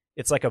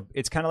 it's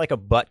kind of like a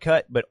butt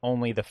cut, but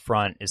only the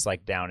front is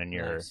like down in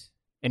your. Nice.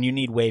 And you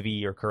need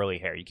wavy or curly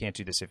hair. You can't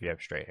do this if you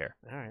have straight hair.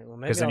 All right, well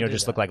maybe because then you'll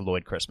just look like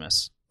Lloyd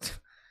Christmas.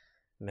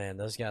 Man,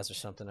 those guys are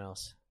something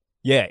else.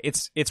 Yeah,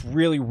 it's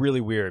really,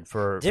 really weird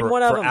for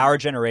our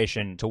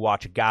generation to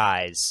watch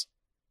guys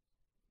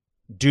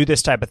do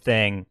this type of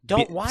thing.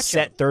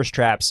 Set thirst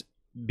traps,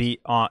 be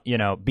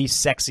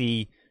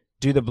sexy,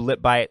 do the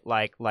lip bite,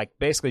 like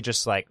basically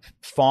just like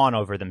fawn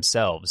over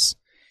themselves,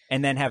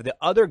 and then have the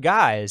other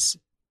guys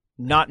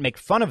not make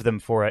fun of them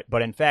for it,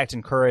 but in fact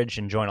encourage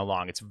and join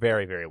along. It's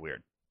very, very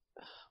weird.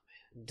 Oh,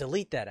 man.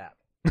 Delete that app.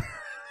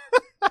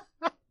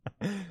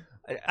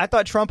 I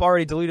thought Trump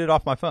already deleted it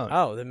off my phone.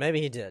 Oh, then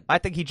maybe he did. I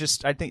think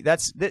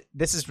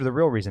this is the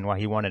real reason why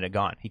he wanted it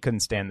gone. He couldn't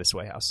stand the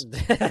Sway House.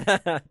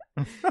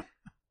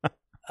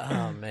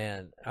 Oh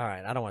man! All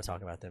right, I don't want to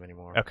talk about them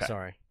anymore. Okay,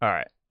 sorry. All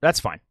right, that's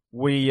fine.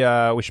 We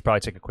should probably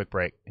take a quick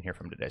break and hear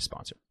from today's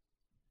sponsor.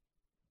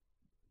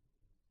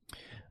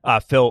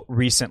 Phil,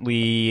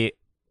 recently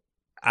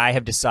I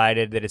have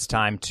decided that it's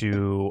time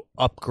to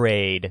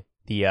upgrade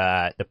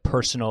the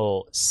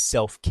personal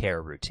self-care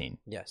routine.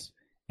 Yes.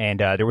 And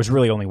there was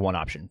really only one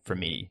option for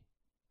me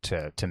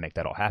to make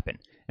that all happen,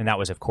 and that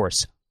was, of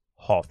course,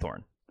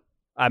 Hawthorne.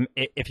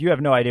 If you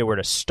have no idea where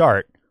to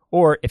start,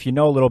 or if you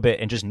know a little bit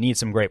and just need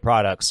some great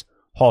products,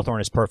 Hawthorne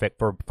is perfect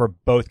for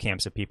both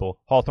camps of people.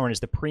 Hawthorne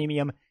is the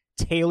premium,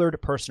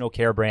 tailored personal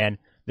care brand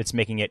that's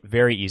making it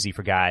very easy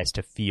for guys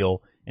to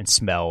feel and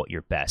smell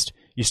your best.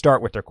 You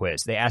start with their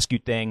quiz. They ask you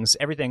things,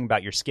 everything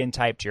about your skin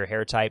type to your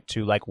hair type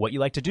to like what you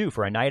like to do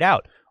for a night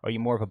out. Are you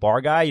more of a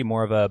bar guy? Are you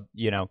more of a,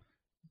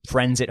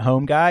 friends at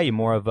home guy? You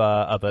more of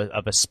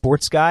a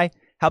sports guy?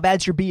 How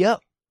bad's your BO?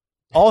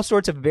 All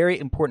sorts of very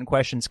important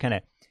questions. Kind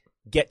of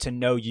get to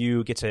know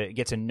you, get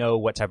to know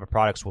what type of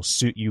products will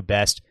suit you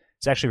best.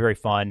 It's actually very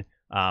fun.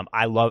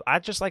 I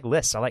just like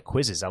lists. I like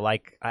quizzes.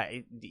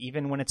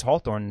 Even when it's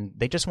Hawthorne,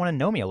 they just want to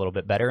know me a little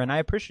bit better, and I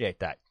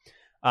appreciate that.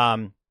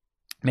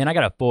 Man, I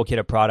got a full kit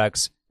of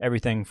products.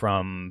 Everything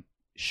from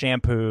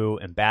shampoo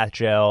and bath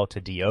gel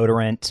to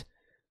deodorant.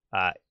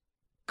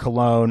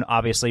 Cologne,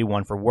 obviously,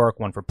 one for work,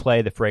 one for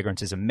play. The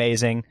fragrance is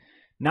amazing.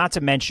 Not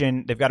to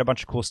mention, they've got a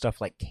bunch of cool stuff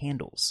like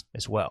candles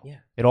as well. Yeah.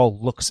 It all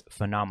looks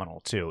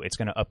phenomenal too. It's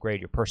going to upgrade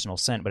your personal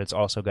scent, but it's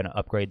also going to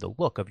upgrade the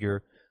look of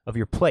your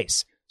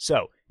place.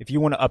 So, if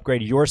you want to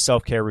upgrade your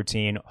self-care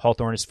routine,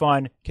 Hawthorne is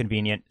fun,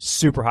 convenient,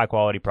 super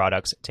high-quality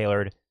products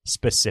tailored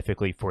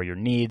specifically for your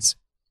needs.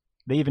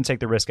 They even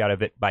take the risk out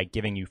of it by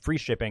giving you free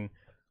shipping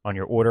on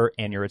your order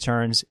and your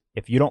returns.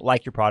 If you don't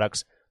like your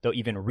products, they'll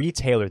even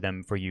retailer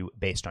them for you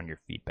based on your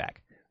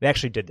feedback. They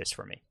actually did this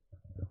for me.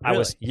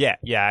 Really?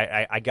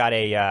 I got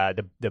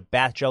the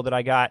bath gel that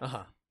I got.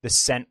 Uh-huh. The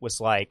scent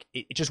was like,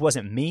 it just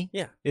wasn't me.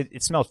 Yeah.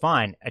 It smelled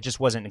fine. It just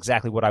wasn't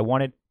exactly what I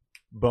wanted.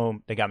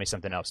 Boom, they got me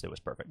something else that was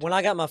perfect. When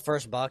I got my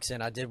first box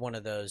in, I did one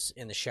of those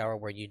in the shower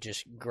where you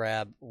just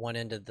grab one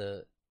end of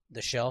the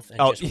shelf and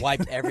just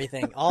wiped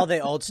everything, all the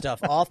old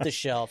stuff off the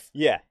shelf.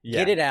 Yeah.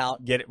 Get it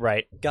out. Get it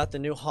right. Got the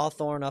new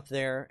Hawthorne up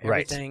there.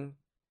 Everything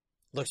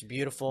looks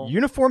beautiful.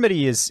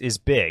 Uniformity is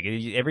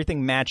big.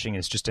 Everything matching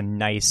is just a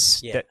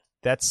nice. Yeah.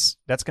 That's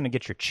going to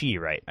get your chi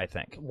right, I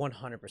think.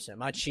 100%.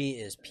 My chi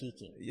is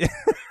peaking.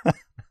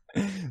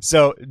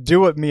 So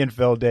do what me and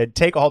Phil did.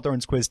 Take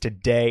Hawthorne's quiz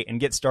today and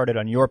get started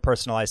on your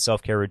personalized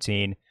self-care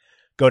routine.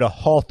 Go to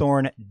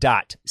hawthorne.co.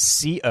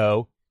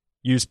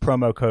 Use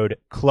promo code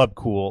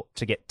CLUBCOOL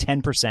to get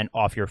 10%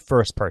 off your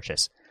first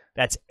purchase.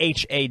 That's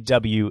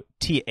HAWTHORNE.co.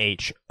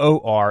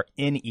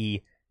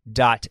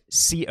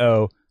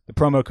 The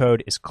promo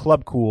code is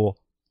CLUBCOOL.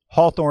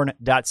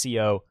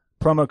 Hawthorne.co.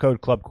 Promo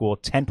code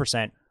CLUBCOOL.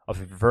 10% off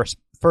your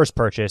first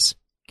purchase.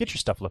 Get your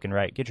stuff looking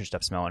right. Get your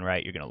stuff smelling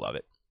right. You're going to love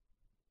it.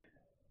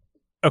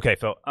 Okay,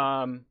 Phil.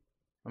 Let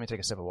me take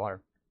a sip of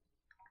water.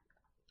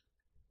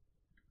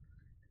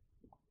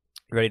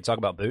 Ready to talk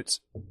about boots?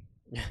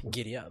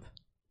 Giddy up.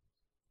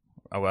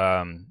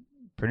 Oh,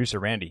 producer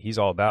Randy, he's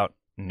all about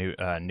new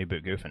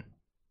boot goofing.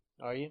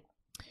 Are you?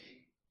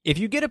 If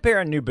you get a pair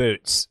of new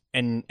boots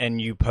and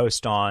you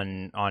post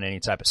on any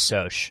type of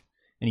soch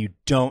and you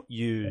don't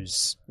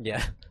use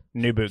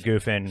new boot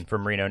goofing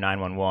from Reno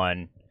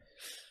 911,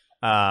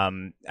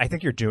 I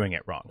think you're doing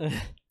it wrong.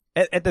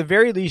 At the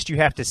very least, you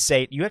have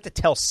to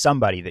tell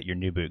somebody that you're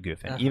new boot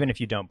goofing, even if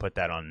you don't put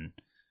that on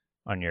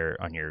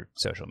your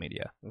social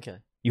media. Okay.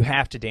 You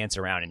have to dance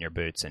around in your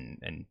boots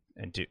and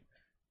do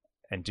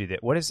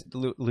that. What is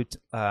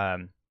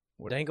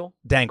Dangle?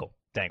 Dangle.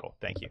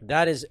 Thank you.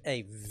 That is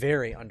a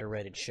very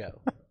underrated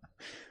show.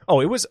 Oh,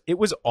 it was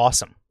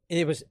awesome.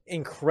 It was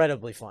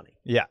incredibly funny.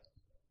 Yeah.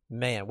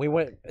 Man, we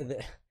went.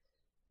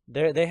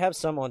 They have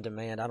some on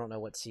demand. I don't know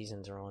what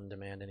seasons are on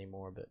demand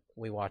anymore, but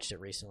we watched it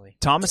recently.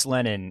 Thomas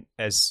Lennon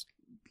as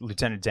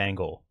Lieutenant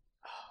Dangle.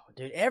 Oh,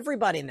 dude,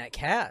 everybody in that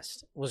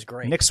cast was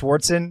great. Nick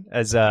Swartzen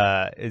as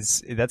that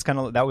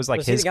was like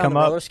his he the guy come on the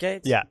up. roller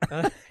skates? Yeah.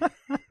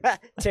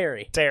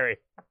 Terry.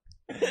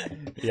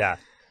 Yeah.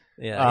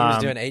 Yeah, he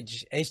was doing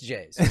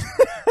HJs.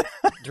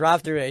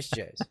 Drive through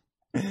HJs.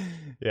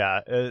 Yeah,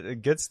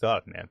 good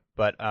stuff, man.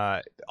 But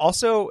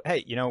also,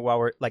 hey, while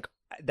we're like,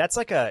 that's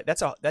like a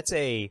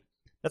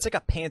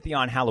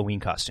Pantheon Halloween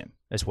costume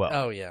as well.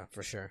 Oh yeah,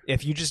 for sure.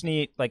 If you just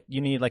need a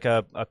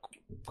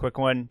quick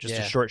one, just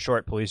a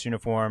short police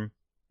uniform,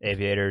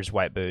 aviators,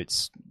 white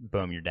boots,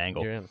 boom, you're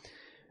Dangle. You're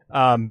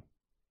in.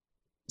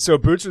 So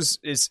boots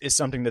is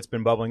something that's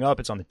been bubbling up.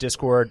 It's on the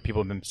Discord.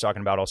 People have been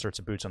talking about all sorts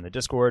of boots on the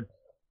Discord.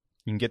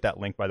 You can get that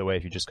link, by the way,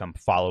 if you just come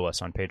follow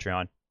us on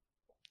Patreon.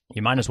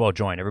 You might as well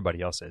join.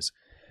 Everybody else is.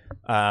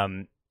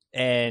 And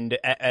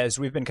as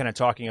we've been kind of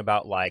talking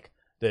about, like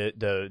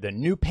the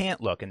new pant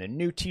look and the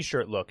new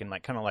T-shirt look, and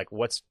like kind of like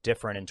what's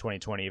different in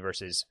 2020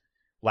 versus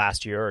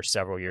last year or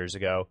several years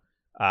ago,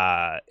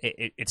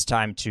 it's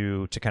time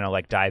to kind of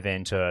like dive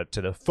into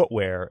the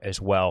footwear as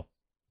well.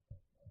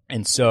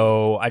 And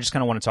so I just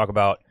kind of want to talk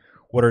about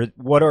what are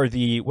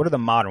the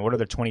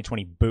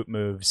 2020 boot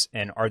moves,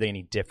 and are they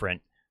any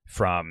different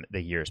from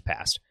the years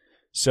past?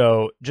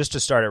 So just to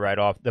start it right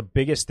off, the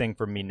biggest thing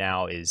for me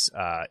now is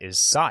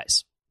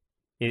size.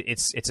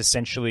 It's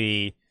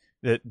essentially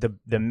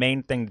the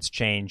main thing that's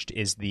changed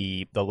is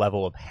the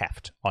level of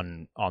heft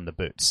on the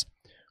boots.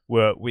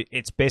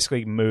 It's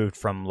basically moved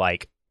from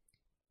like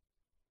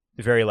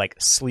very like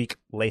sleek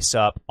lace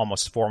up,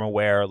 almost formal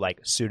wear, like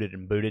suited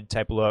and booted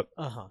type look.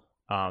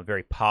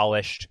 Very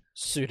polished,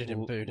 suited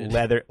and booted,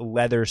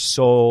 leather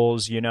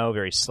soles.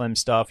 Very slim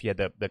stuff. You had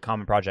the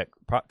Common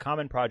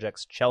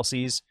Projects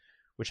Chelseas,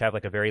 which have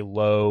like a very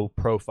low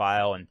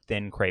profile and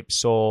thin crepe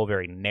sole,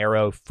 very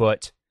narrow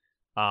foot,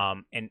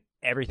 and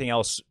everything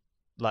else,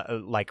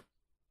 like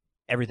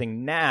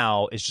everything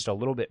now, is just a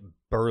little bit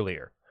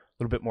burlier,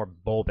 a little bit more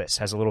bulbous,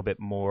 has a little bit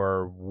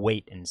more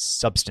weight and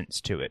substance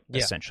to it,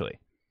 essentially.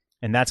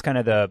 And that's kind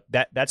of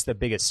that's the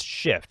biggest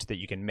shift that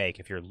you can make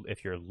if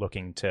you're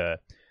looking to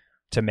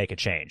make a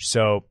change.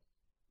 So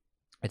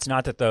it's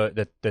not that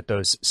that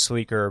those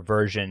sleeker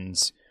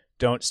versions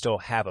don't still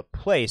have a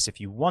place if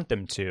you want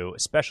them to,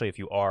 especially if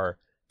you are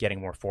getting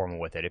more formal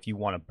with it. If you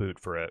want a boot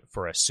for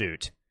a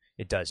suit,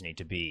 it does need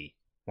to be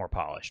more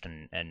polished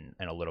and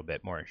a little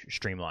bit more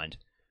streamlined.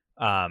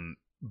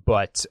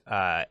 But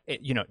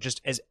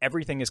just as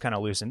everything is kind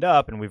of loosened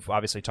up, and we've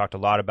obviously talked a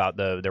lot about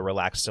the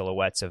relaxed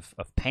silhouettes of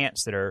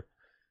pants that are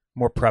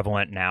more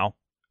prevalent now.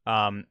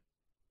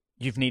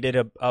 You've needed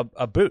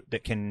a boot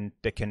that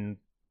can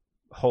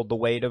hold the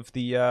weight of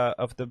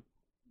the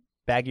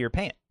baggier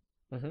pant.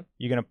 Mm-hmm.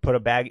 You're gonna put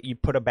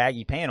a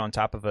baggy pant on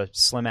top of a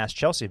slim ass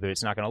Chelsea boot.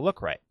 It's not gonna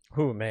look right.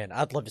 Oh man,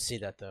 I'd love to see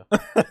that though.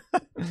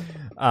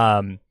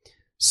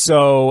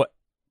 So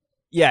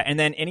yeah, and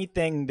then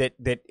anything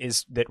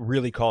that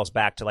really calls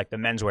back to like the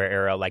menswear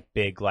era, like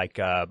big like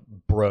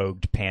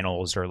brogued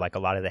panels or like a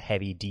lot of the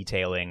heavy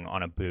detailing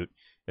on a boot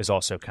is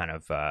also kind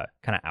of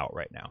out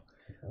right now.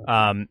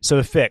 So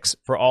the fix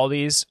for all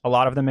these, a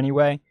lot of them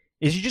anyway,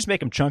 is you just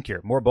make them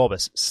chunkier, more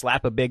bulbous.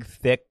 Slap a big,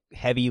 thick,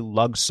 heavy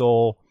lug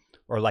sole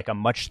or like a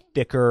much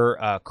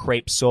thicker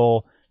crepe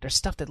sole. There's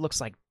stuff that looks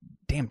like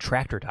damn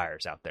tractor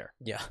tires out there.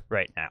 Yeah.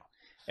 Right now.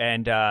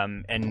 And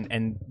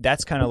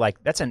that's kind of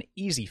like, that's an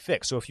easy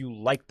fix. So if you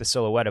like the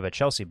silhouette of a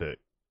Chelsea boot,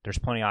 there's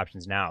plenty of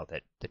options now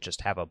that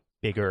just have a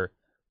bigger,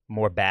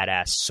 more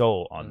badass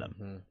sole on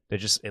them.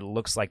 Mm-hmm. It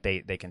looks like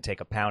they can take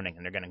a pounding,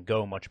 and they're going to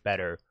go much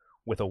better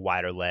with a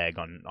wider leg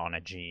on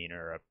a jean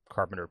or a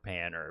carpenter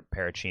pant or a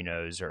pair of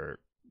chinos or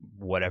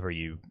whatever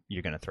you're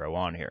going to throw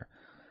on here.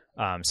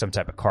 Some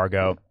type of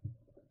cargo.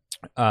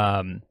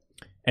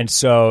 And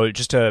so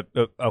just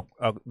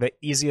the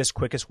easiest,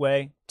 quickest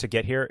way to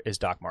get here is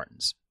Doc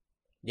Martens.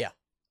 Yeah.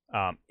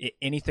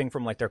 Anything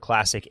from like their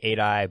classic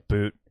 8-eye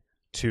boot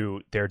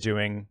to they're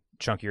doing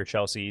chunkier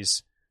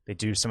Chelseas. They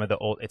do some of the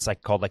old, it's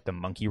like called like the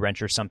Monkey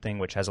Wrench or something,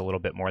 which has a little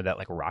bit more of that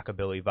like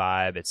rockabilly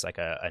vibe. It's like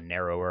a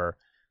narrower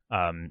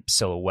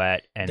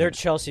silhouette. And their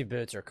Chelsea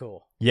boots are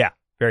cool. Yeah,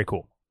 very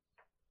cool.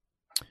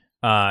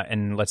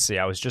 And let's see,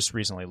 I was just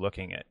recently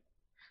looking at.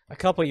 A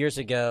couple years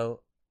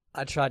ago,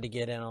 I tried to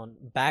get in on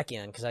back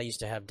in because I used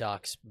to have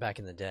Docs back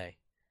in the day.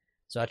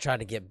 So I tried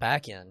to get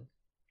back in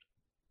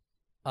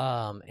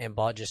and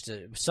bought just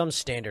some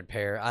standard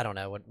pair. I don't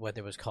know what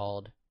it was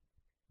called.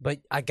 But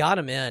I got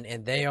them in,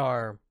 and they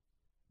are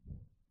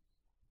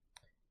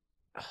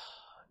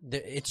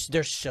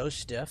they're so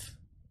stiff.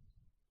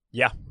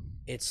 Yeah.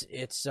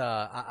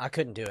 I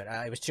couldn't do it.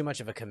 It was too much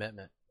of a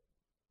commitment.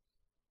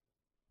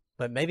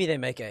 But maybe they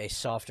make a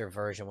softer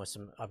version with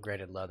some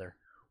upgraded leather.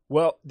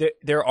 Well,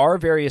 there are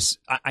various.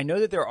 I know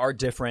that there are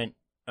different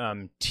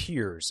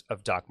tiers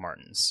of Doc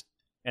Martens,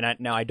 and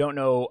I don't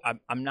know.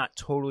 I'm not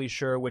totally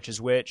sure which is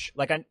which.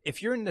 Like,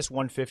 if you're in this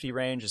 150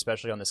 range,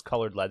 especially on this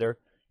colored leather,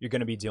 you're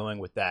going to be dealing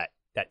with that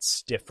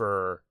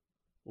stiffer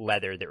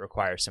leather that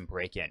requires some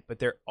break in.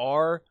 But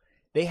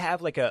they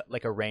have like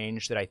a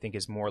range that I think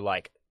is more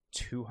like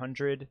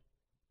 200.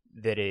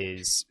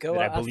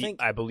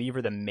 I believe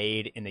are the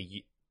made in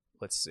the.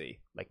 Let's see,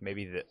 like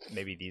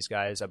maybe these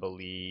guys. I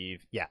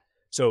believe, yeah.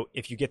 So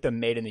if you get them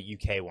made in the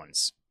UK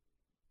ones,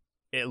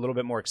 a little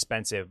bit more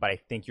expensive, but I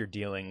think you're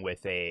dealing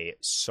with a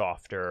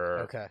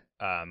softer,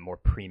 more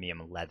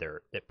premium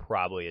leather that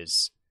probably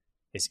is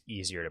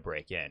easier to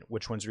break in.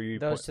 Which ones were you?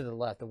 Those to the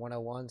left, the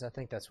 101s. I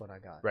think that's what I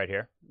got. Right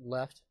here?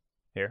 Left?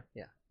 Here?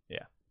 Yeah.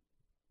 Yeah.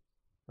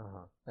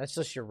 That's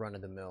just your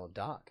run-of-the-mill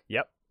Doc.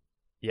 Yep.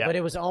 Yeah. But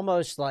it was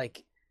almost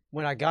like,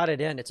 when I got it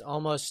in, it's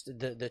almost,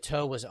 the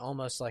toe was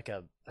almost like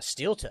a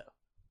steel toe.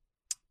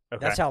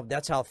 Okay.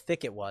 That's how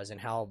thick it was and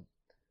how,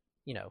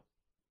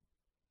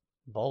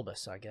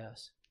 bulbous, I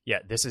guess. Yeah,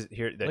 this is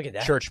here. Look at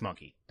that. Church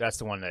Monkey. That's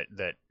the one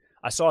that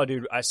I saw.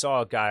 I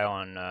saw a guy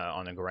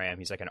on the gram.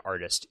 He's like an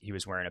artist. He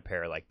was wearing a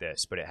pair like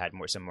this, but it had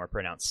some more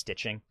pronounced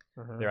stitching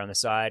there on the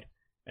side,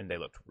 and they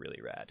looked really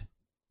rad.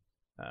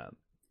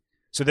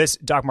 So this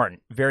Doc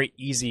Marten, very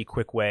easy,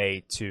 quick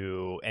way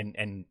to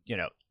and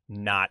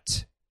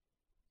not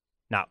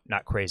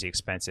crazy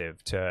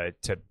expensive to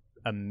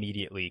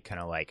immediately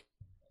kind of like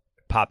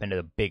pop into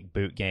the big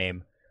boot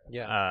game.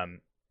 Yeah.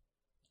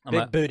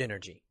 Big boot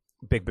energy.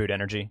 Big boot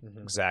energy.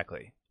 Mm-hmm.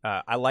 Exactly.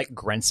 I like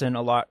Grenson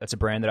a lot. That's a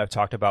brand that I've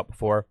talked about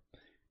before.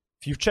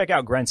 If you check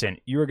out Grenson,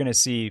 you are going to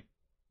see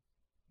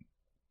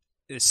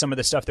some of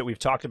the stuff that we've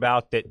talked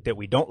about that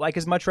we don't like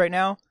as much right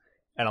now,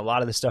 and a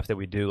lot of the stuff that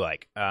we do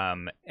like.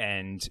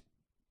 And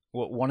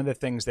one of the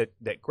things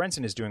that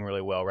Grenson is doing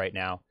really well right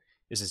now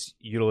is this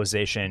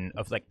utilization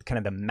of like kind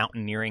of the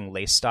mountaineering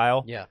lace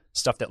style. Yeah.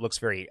 Stuff that looks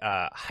very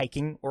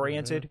hiking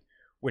oriented. Mm-hmm.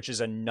 Which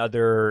is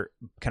another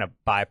kind of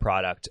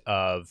byproduct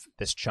of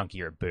this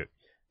chunkier boot.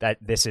 That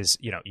this is,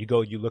 you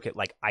look at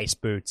like ice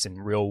boots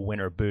and real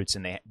winter boots,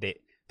 and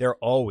they're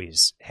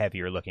always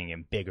heavier looking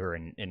and bigger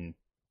and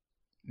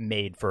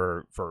made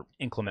for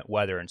inclement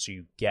weather, and so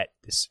you get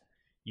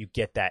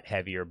that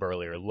heavier,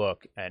 burlier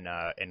look, and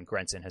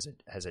Grenson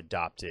has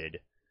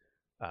adopted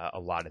a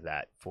lot of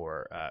that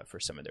for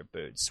some of their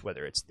boots,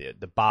 whether it's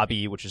the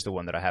Bobby, which is the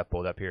one that I have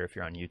pulled up here if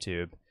you're on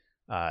YouTube,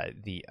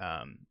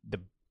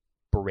 the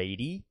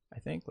Brady, I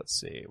think. Let's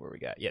see where we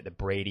got. Yeah, the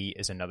Brady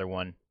is another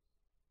one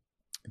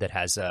that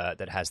has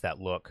that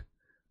look.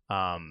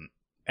 And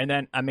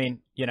then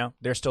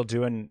they're still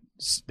doing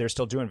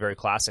very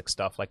classic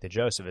stuff like the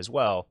Joseph as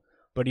well.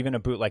 But even a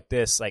boot like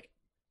this, like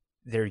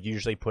they're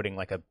usually putting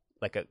like a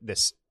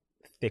this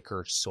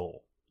thicker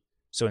sole.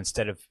 So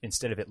instead of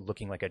it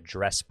looking like a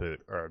dress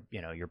boot or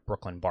your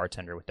Brooklyn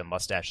bartender with the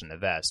mustache and the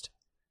vest,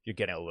 you're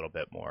getting a little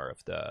bit more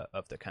of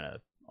the kind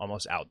of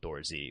almost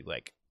outdoorsy,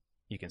 like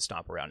you can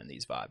stomp around in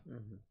these vibe.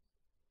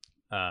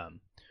 Mm-hmm.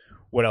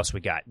 What else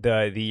we got?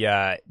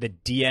 The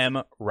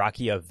DM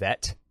Rakia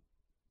Vet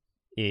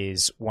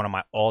is one of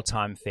my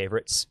all-time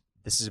favorites.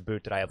 This is a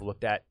boot that I have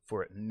looked at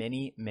for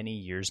many, many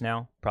years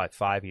now, probably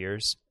 5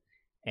 years,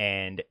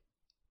 and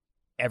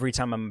every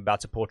time I'm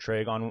about to pull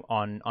trig on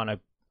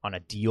a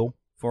deal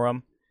for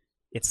them,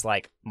 it's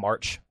like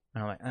March,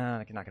 and I'm like,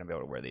 I'm not gonna be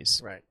able to wear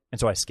these, Right? And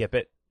so I skip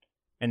it,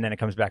 and then it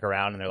comes back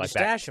around, and they're like,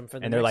 stash them for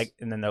the and they're like,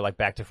 and then they're like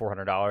back to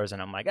 $400,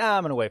 and I'm like,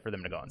 I'm gonna wait for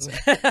them to go on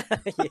sale.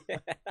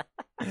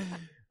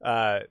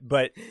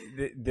 But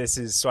this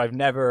is so I've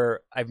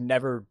never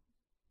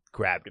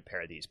grabbed a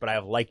pair of these, but I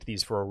have liked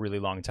these for a really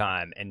long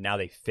time, and now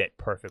they fit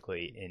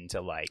perfectly into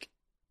like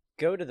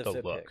go to the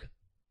fit look. pick.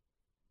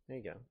 There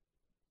you go.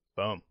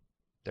 Boom.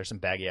 There's some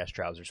baggy ass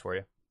trousers for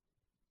you.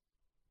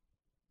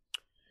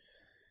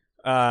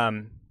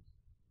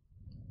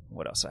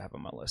 What else I have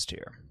on my list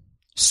here?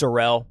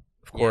 Sorel,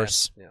 of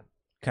course. Yeah.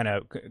 Kind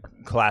of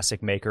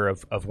classic maker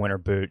of winter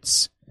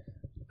boots.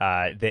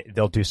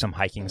 They'll do some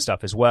hiking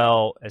stuff as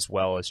well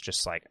as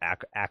just like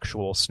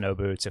actual snow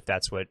boots if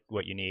that's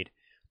what you need.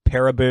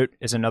 Paraboot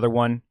is another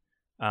one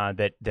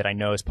that I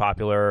know is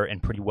popular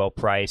and pretty well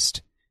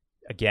priced.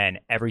 Again,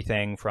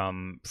 everything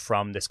from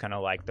this kind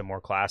of like the more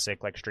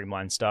classic, like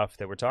streamlined stuff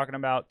that we're talking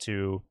about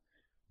to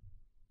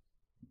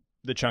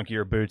the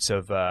chunkier boots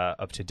of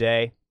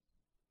today.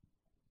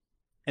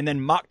 And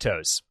then mock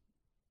toes.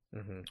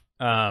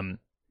 Mm-hmm.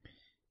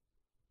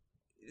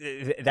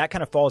 That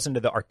kind of falls into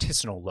the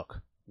artisanal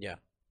look. Yeah.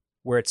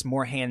 Where it's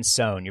more hand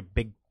sewn, your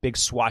big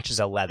swatches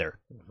of leather.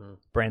 Mm-hmm.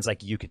 Brands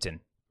like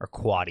Yucatan or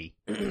Quadi.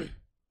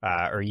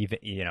 Or even,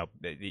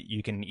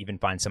 you can even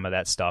find some of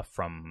that stuff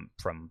from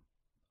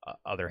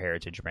other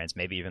heritage brands,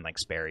 maybe even like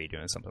Sperry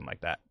doing something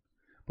like that.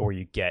 But where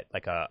you get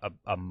like a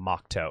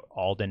mock toe,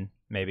 Alden,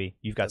 maybe.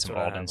 You've got some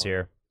Aldens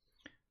here.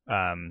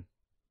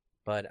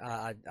 But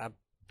I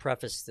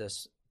preface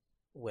this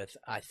with,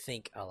 I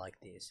think I like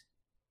these.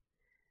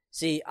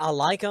 See, I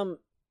like them.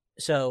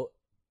 So,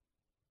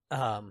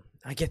 I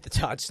get the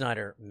Todd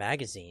Snyder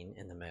magazine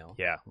in the mail.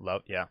 Yeah,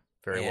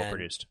 very well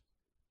produced.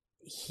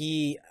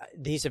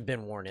 These have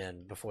been worn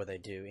in before they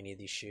do any of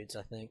these shoots,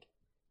 I think,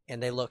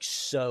 and they look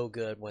so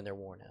good when they're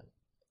worn in.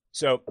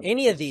 So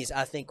any of these,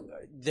 I think,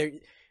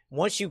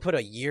 once you put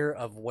a year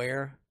of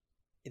wear,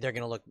 they're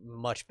going to look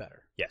much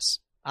better. Yes,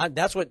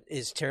 that's what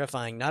is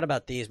terrifying. Not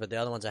about these, but the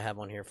other ones I have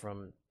on here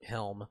from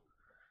Helm,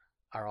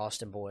 our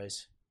Austin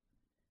boys,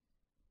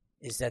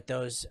 is that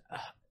those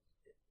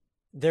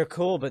they're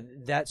cool,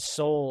 but that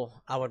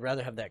sole, I would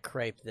rather have that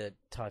crepe that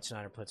Todd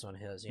Snyder puts on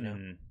his.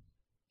 Mm-hmm.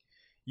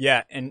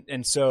 Yeah,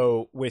 and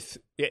so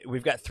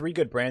we've got three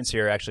good brands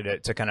here actually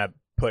to kind of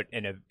put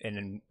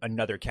in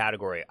another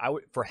category.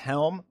 For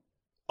Helm,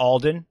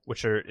 Alden,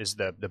 which is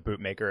the boot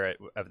maker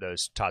of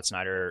those Todd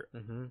Snyder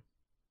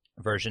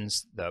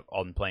versions, the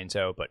Alden plain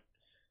toe, but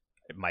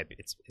it might be.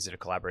 Is it a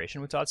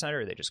collaboration with Todd Snyder,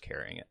 or are they just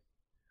carrying it?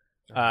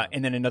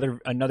 And then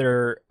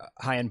another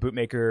high end boot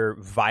maker,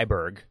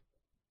 Viberg,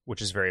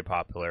 which is very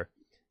popular.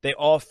 They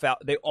all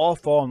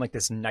fall in like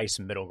this nice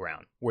middle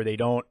ground where they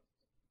don't.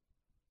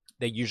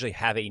 They usually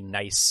have a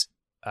nice,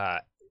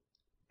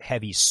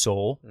 heavy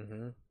sole,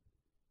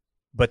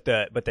 but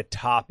the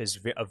top is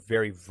a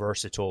very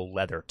versatile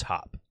leather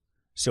top.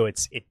 So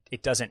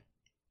it doesn't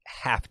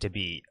have to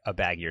be a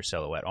baggier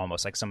silhouette,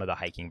 almost like some of the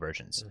hiking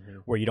versions,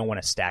 where you don't want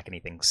to stack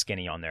anything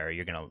skinny on there.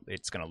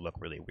 It's gonna look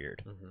really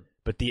weird.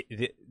 But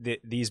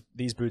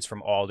these boots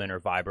from Alden or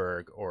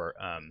Viberg or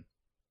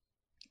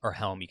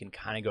Helm, you can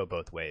kind of go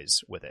both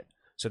ways with it.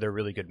 So they're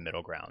really good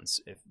middle grounds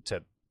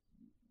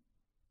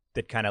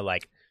that kind of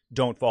like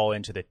don't fall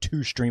into the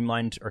too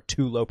streamlined or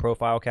too low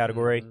profile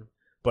category,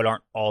 but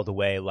aren't all the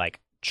way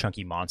like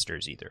chunky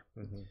monsters either.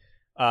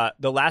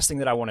 The last thing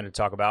that I wanted to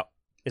talk about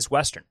is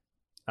Western.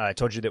 I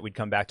told you that we'd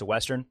come back to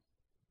Western.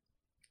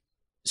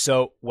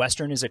 So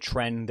Western is a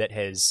trend that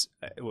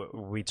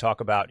we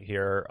talk about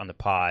here on the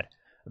pod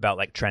about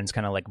like trends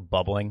kind of like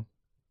bubbling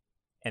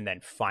and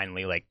then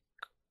finally like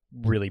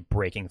really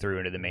breaking through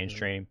into the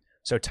mainstream.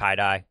 So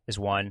tie-dye is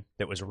one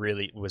that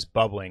was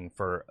bubbling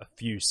for a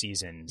few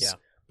seasons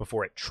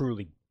before it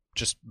truly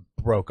just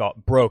broke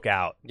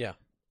out. Yeah.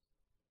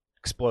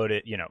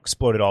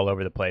 Exploded all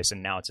over the place,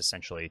 and now it's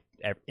essentially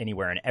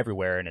anywhere and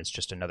everywhere, and it's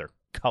just another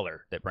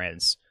color that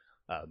brands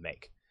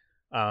make.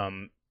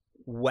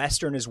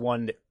 Western is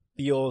one that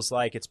feels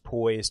like it's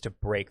poised to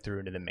break through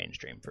into the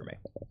mainstream for me.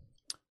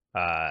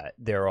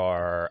 There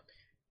are...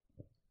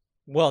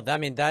 Well, I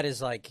mean, that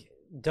is like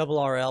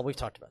Double RL. We've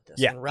talked about this.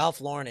 Yeah. And Ralph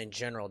Lauren in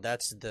general,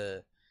 that's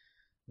the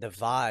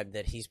vibe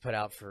that he's put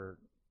out for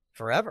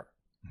forever.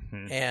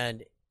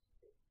 And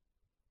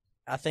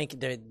I think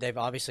they've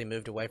obviously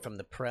moved away from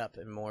the prep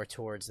and more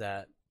towards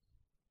that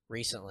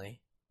recently.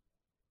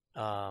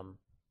 And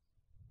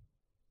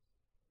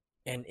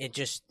it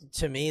just,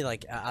 to me,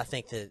 like, I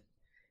think that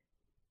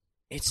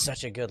it's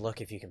such a good look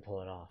if you can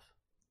pull it off.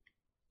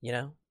 you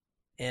know,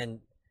 and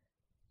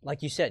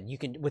like you said, you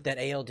can with that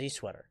ALD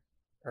sweater,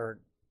 or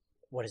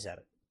what is that?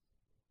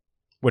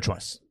 Which one?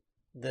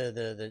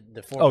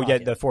 The four. Oh,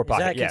 pocket. yeah, the four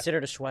pocket. Is that yeah.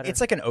 considered a sweater? It's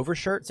like an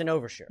overshirt. It's an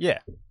overshirt. Yeah,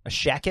 a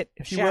shacket,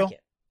 if you will. Shacket.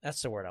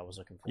 That's the word I was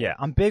looking for. Yeah,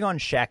 I'm big on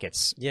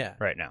shackets. Yeah.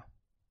 Right now,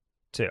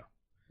 too.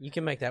 You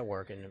can make that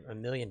work in a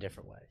million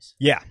different ways.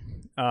 Yeah,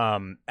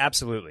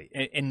 absolutely,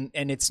 and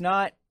it's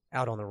not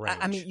out on the range.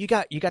 I mean, you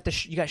got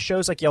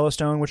shows like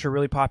Yellowstone, which are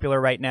really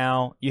popular right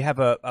now. You have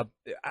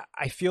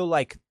I feel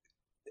like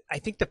I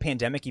think the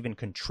pandemic even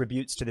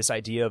contributes to this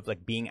idea of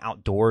like being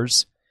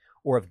outdoors,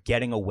 or of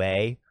getting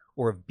away,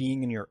 or of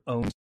being in your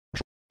own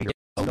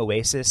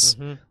oasis.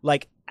 Mm-hmm.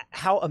 Like,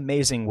 how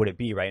amazing would it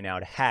be right now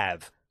to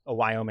have a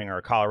Wyoming or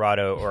a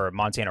Colorado or a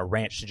Montana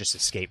ranch to just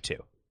escape to?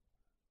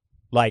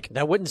 Like,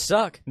 that wouldn't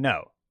suck.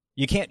 No,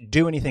 you can't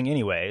do anything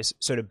anyways.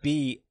 So to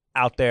be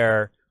out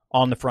there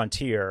on the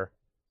frontier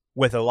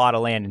with a lot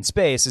of land and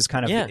space is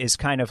kind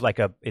of like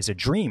a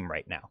dream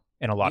right now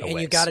in a lot of ways.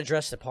 And you got to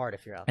dress the part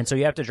if you're out there. And so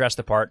you have to dress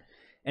the part,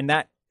 and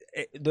that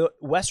the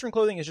Western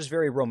clothing is just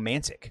very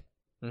romantic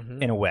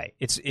in a way.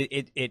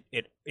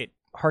 It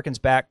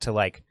harkens back to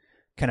like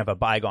kind of a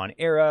bygone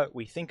era.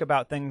 We think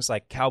about things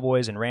like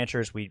cowboys and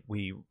ranchers. We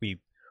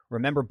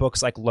remember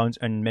books like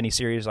and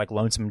miniseries like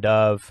Lonesome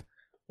Dove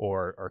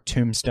or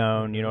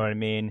Tombstone. You know what I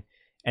mean?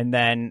 And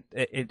then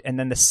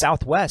the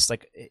Southwest,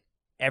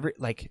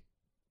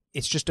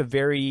 it's just a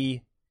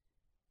very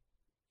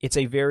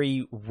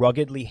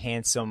ruggedly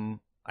handsome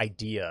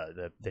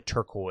idea. The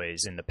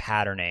turquoise and the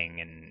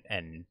patterning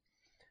and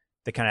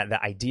the kind of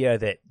the idea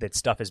that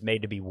stuff is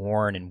made to be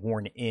worn and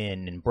worn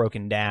in and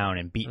broken down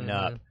and beaten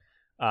up.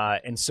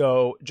 And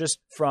so just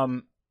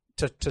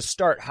to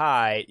start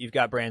high, you've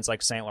got brands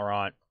like Saint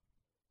Laurent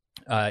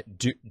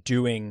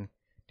doing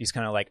these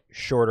kind of like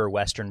shorter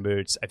Western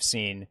boots. I've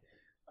seen,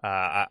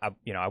 I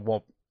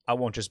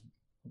won't just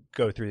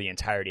go through the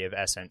entirety of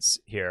Essence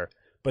here,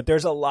 but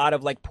there's a lot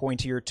of like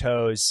pointier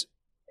toes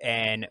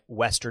and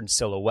Western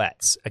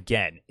silhouettes.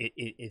 Again,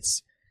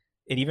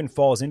 it even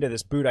falls into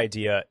this boot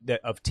idea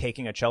of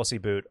taking a Chelsea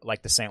boot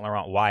like the Saint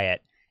Laurent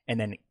Wyatt and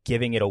then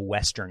giving it a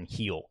Western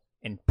heel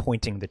and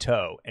pointing the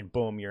toe, and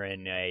boom, you're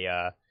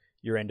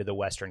into the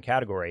Western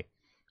category.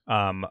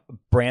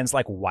 Brands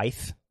like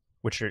Wythe,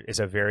 which is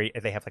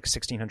they have like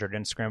 1,600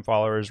 Instagram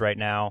followers right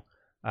now,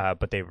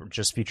 but they were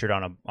just featured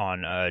on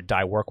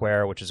Dye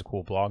Workwear, which is a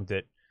cool blog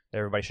that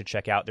everybody should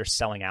check out. They're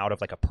selling out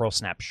of like a pearl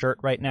snap shirt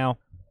right now,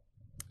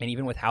 and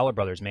even with Howler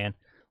Brothers, man,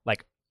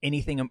 like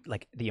anything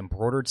like the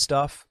embroidered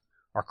stuff,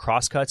 our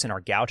crosscuts and our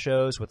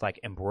gauchos with like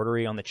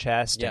embroidery on the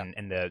chest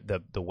and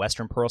the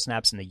Western pearl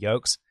snaps and the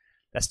yokes.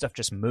 That stuff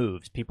just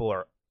moves. People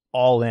are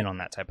all in on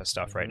that type of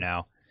stuff right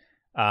now.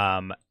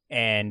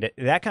 And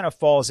that kind of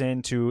falls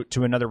into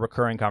another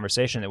recurring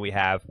conversation that we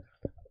have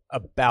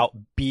about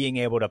being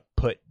able to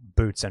put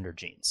boots under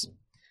jeans.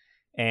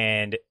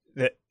 And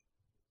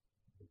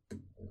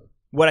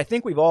what I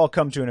think we've all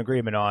come to an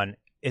agreement on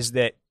is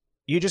that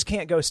you just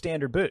can't go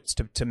standard boots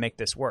to make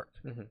this work.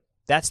 Mm-hmm.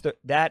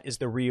 That is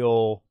the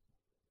real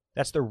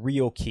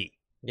key.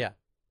 Yeah.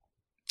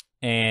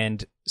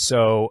 And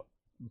so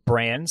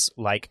brands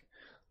like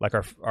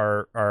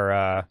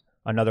our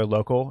another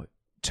local,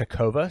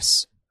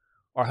 Tecovas,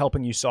 are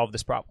helping you solve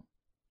this problem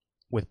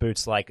with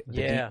boots like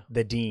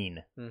the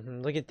Dean.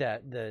 Mm-hmm. Look at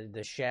that,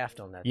 the shaft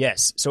on that.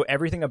 Yes. So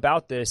everything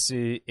about this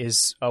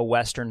is a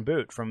Western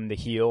boot, from the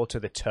heel to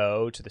the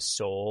toe to the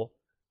sole,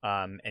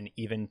 and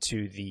even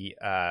to the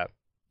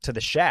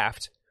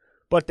shaft.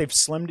 But they've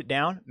slimmed it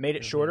down, made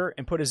it shorter,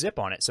 and put a zip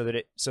on it so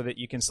that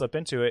you can slip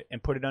into it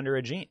and put it under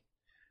a jean.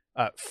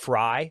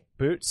 Fry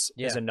Boots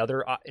is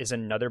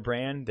another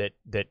brand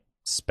that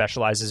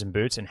specializes in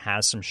boots and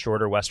has some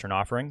shorter Western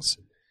offerings.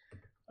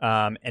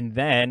 And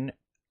then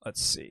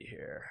let's see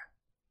here.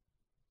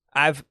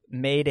 I've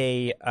made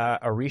a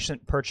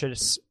recent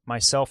purchase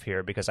myself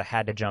here because I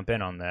had to jump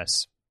in on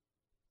this.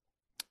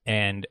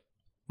 And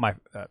my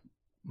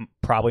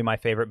probably my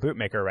favorite boot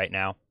maker right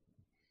now,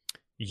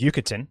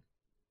 Yucatan,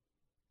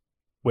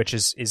 which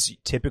is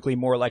typically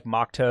more like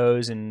mock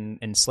toes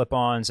and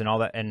slip-ons and all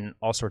that and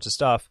all sorts of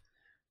stuff,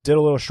 did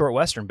a little short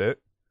Western boot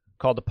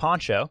called the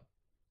Poncho.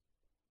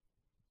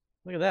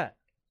 Look at that.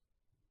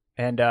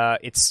 And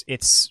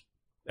it's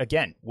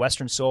again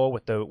Western sole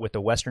with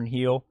the Western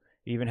heel.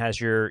 It even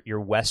has your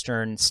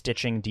Western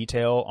stitching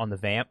detail on the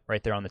vamp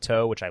right there on the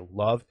toe, which I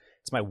love.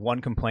 It's my one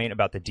complaint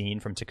about the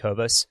Dean from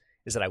Tecovas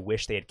is that I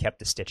wish they had kept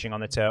the stitching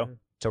on the toe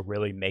to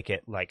really make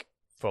it like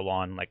full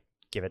on, like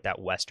give it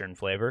that Western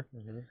flavor.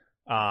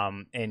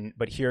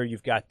 But here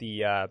you've got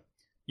the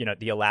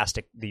the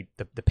elastic,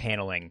 the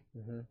paneling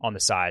on the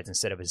sides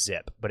instead of a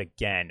zip. But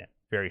again,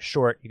 very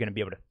short. You're going to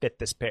be able to fit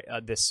this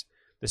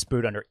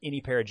boot under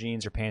any pair of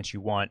jeans or pants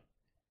you want.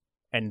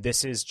 And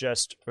this is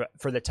just,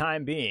 for the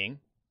time being,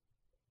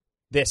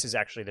 this is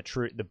actually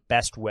the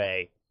best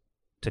way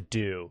to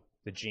do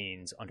the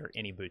jeans under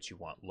any boots you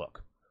want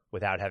look,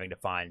 without having to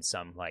find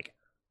some like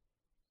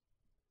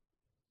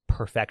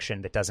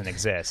perfection that doesn't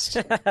exist.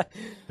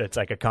 That's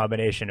like a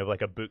combination of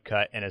like a boot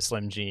cut and a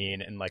slim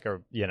jean and like a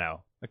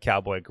a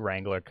cowboy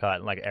Wrangler cut,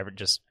 and like ever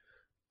just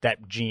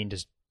that jean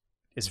just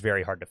is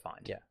very hard to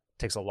find. Yeah. It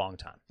takes a long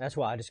time. That's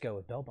why I just go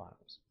with bell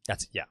bottoms.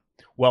 That's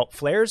Well,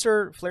 flares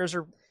are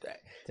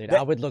Dude,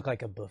 I would look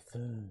like a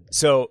buffoon.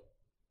 so.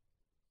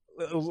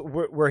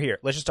 We're here.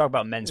 Let's just talk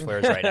about men's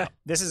flares right now.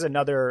 This is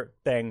another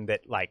thing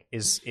that like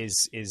is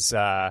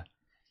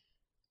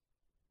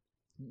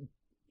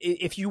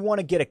if you want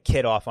to get a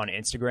kid off on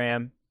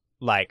Instagram,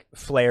 like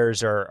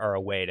flares are a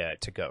way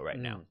to go right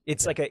now.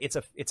 It's like it's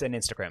an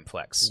Instagram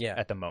flex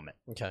at the moment.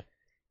 Okay.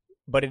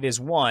 But it is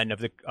one of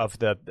the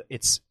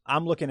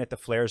I'm looking at the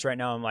flares right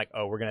now. I'm like,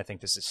 oh, we're gonna think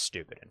this is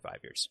stupid in 5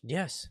 years.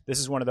 Yes. This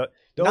is one of the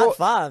not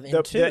 5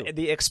 and 2.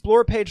 The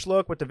explore page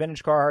look with the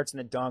vintage Carhartts and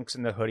the dunks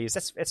and the hoodies.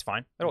 It's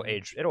fine. It'll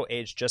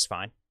age just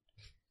fine.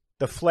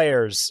 The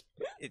flares,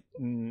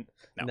 no.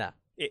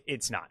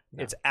 It's not.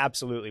 No. It's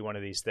absolutely one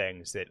of these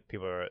things that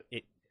people are.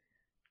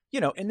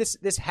 And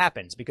this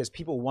happens because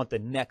people want the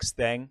next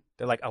thing.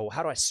 They're like, oh,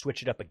 how do I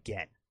switch it up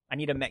again? I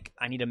need to make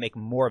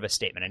more of a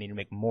statement. I need to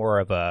make more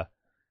of a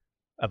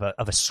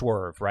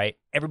swerve, right?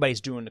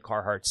 Everybody's doing the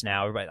Carhartts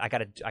now. I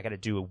gotta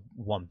do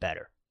one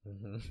better.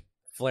 Mm-hmm.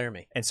 Flare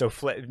me. And so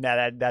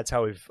that's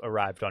how we've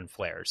arrived on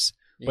flares.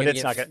 But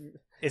it's not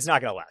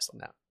gonna last long.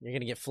 No, you're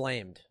gonna get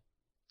flamed.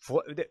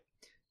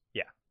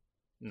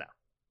 No,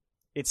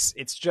 it's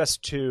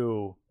just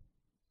too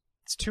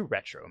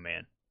retro,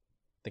 man.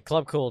 The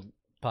Club Cool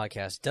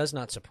podcast does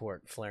not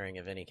support flaring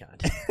of any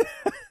kind.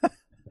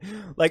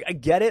 Like I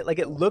get it. Like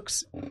it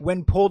looks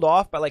when pulled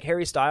off by like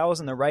Harry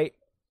Styles in the right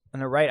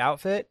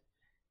outfit,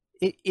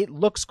 it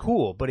looks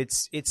cool, but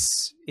it's too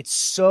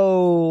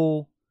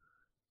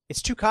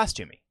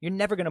costumey. You're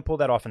never gonna pull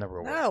that off in the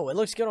real world. No, it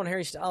looks good on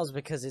Harry Styles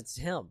because it's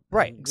him.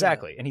 Right,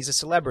 exactly. And he's a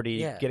celebrity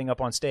getting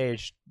up on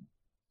stage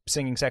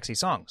singing sexy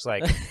songs.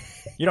 Like,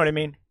 you know what I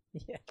mean?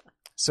 Yeah.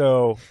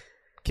 So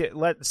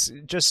let's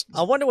just.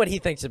 I wonder what he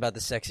thinks about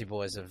the sexy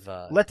boys of.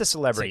 Let the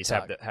celebrities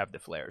have the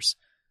flares.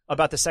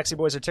 About the sexy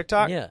boys of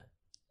TikTok. Yeah,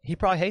 he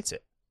probably hates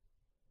it.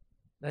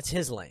 That's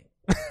his lane.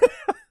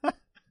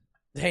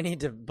 They need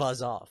to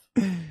buzz off,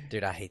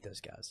 dude. I hate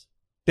those guys.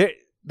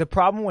 The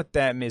problem with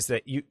them is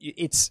that you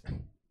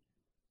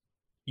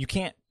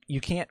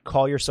can't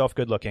call yourself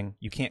good looking.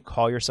 You can't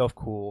call yourself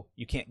cool.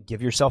 You can't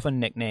give yourself a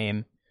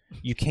nickname.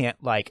 You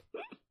can't like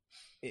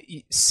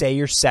say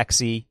you're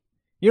sexy.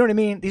 You know what I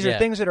mean? These are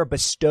things that are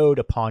bestowed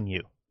upon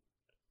you.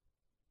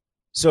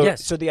 So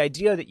so the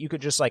idea that you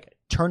could just like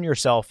turn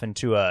yourself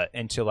into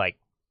like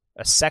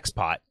a sex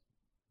pot.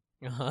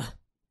 Uh-huh.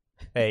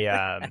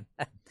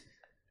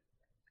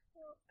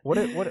 What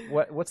do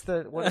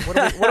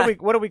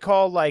we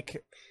call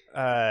like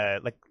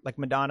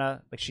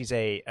Madonna, like she's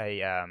a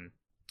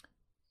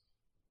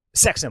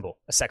sex symbol,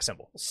 sex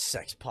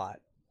pot.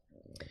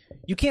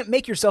 You can't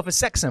make yourself a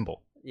sex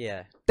symbol.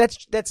 Yeah.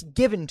 That's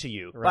given to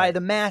you by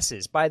the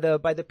masses, by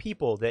the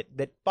people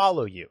that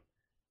follow you.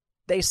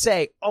 They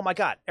say, "Oh my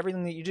god,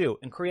 everything that you do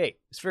and create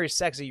is very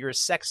sexy. You're a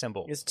sex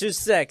symbol." It's too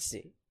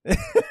sexy.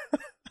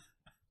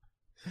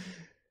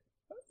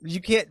 You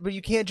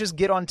can't just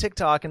get on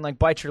TikTok and like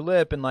bite your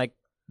lip and like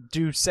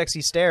do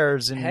sexy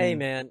stares and. Hey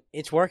man,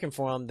 it's working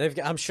for them.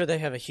 I'm sure they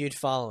have a huge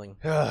following.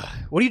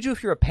 What do you do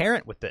if you're a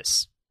parent with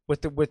this?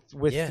 With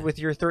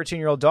your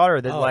 13-year-old daughter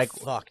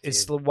that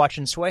is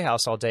watching Sway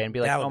House all day and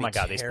be like, "Oh my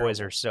god, these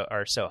boys are so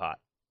hot."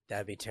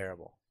 That'd be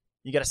terrible.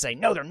 You got to say,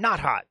 "No, they're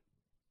not hot."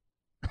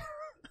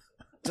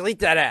 Delete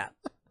that app.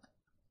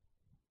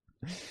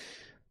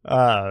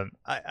 I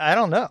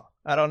don't know.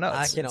 I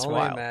can only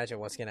imagine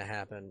what's going to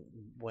happen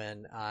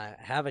when I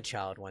have a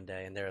child one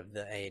day and they're of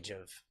the age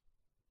of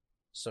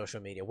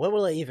social media. What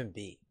will it even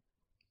be?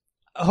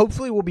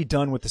 Hopefully, we'll be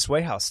done with the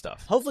Sway House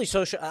stuff. Hopefully,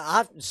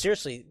 I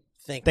seriously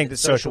think that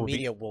social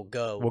media will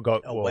go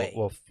away.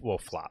 Will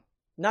flop.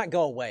 Not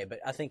go away, but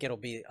I think it'll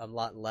be a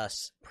lot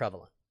less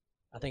prevalent.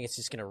 I think it's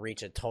just going to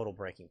reach a total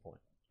breaking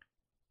point.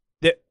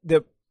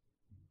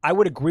 I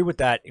would agree with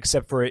that,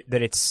 except for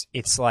that it's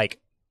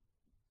like.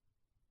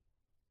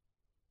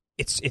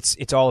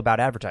 It's all about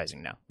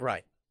advertising now.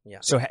 Right. Yeah.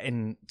 So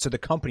the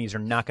companies are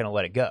not going to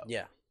let it go.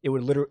 Yeah. It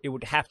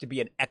would have to be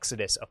an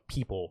exodus of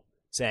people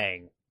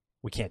saying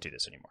we can't do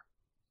this anymore.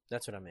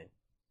 That's what I mean.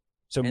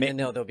 So then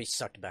they'll be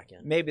sucked back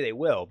in. Maybe they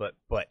will, but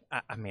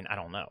I mean I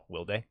don't know.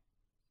 Will they?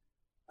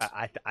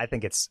 I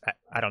think it's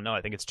I don't know.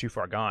 I think it's too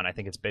far gone. I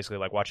think it's basically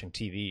like watching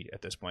TV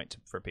at this point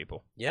for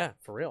people. Yeah,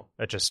 for real.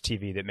 It's just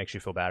TV that makes you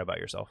feel bad about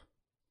yourself.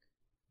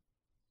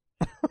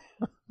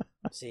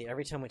 See,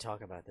 every time we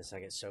talk about this, I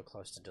get so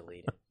close to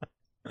deleting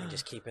and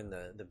just keeping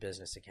the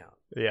business account.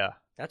 Yeah,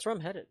 that's where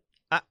I'm headed.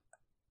 But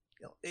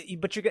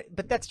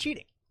that's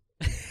cheating.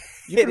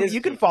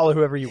 You can follow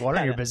whoever you want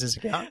on your business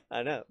account.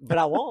 I know, but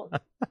I won't.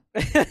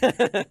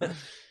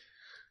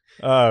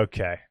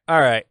 Okay, all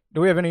right.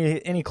 Do we have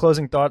any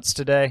closing thoughts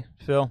today,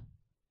 Phil?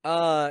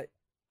 I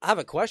have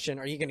a question.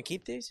 Are you going to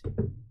keep these?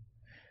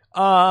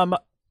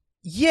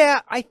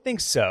 Yeah, I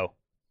think so.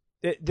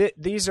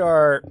 These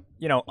are,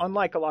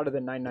 unlike a lot of the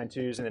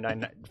 992s and the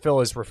 99. Phil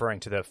is referring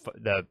to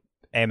the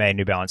AMA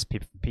New Balance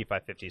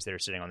P550s that are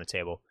sitting on the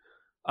table.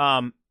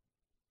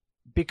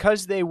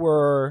 because they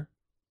were,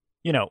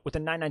 with the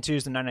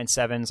 992s, the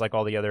 997s, like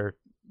all the other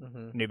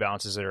New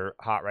Balances that are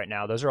hot right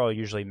now, those are all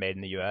usually made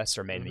in the U.S.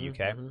 or made in the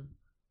U.K.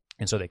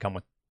 And so they come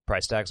with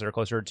price tags that are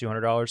closer to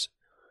 $200.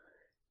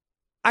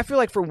 I feel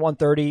like for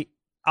 $130,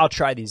 I'll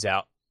try these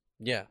out.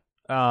 Yeah.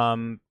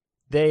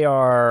 They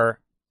are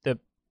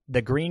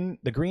the green,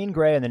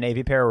 gray, and the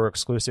navy pair were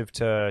exclusive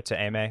to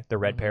AMA. The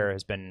red pair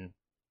has been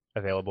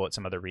available at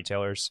some other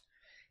retailers,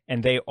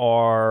 and they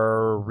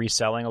are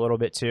reselling a little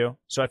bit too.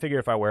 So I figure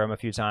if I wear them a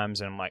few times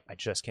and I'm like, I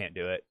just can't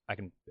do it, I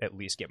can at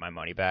least get my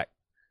money back,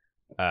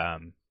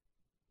 on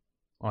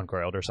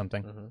Grailed or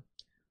something.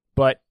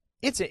 But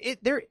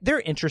they're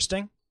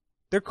interesting.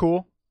 They're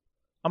cool.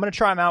 I'm gonna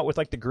try them out with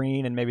like the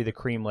green and maybe the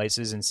cream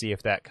laces and see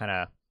if that kind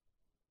of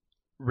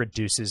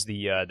reduces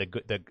the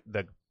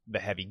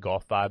heavy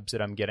golf vibes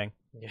that I'm getting.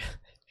 Yeah.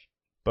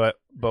 But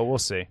we'll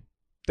see.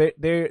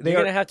 You're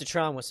gonna have to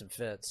try them with some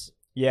fits.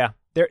 Yeah.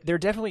 They're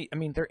definitely, I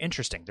mean, they're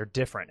interesting. They're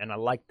different,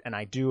 and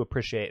I do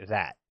appreciate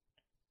that.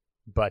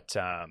 But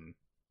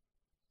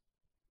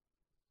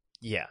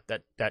yeah,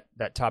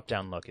 that top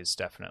down look is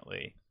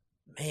definitely,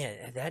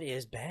 man, that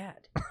is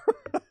bad.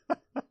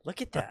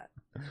 Look at that.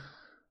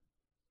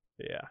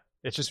 Yeah.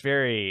 It's just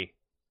very,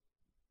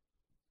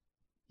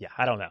 yeah,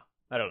 I don't know.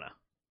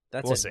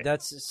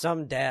 That's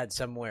some dad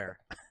somewhere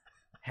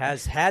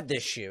has had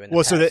this shoe.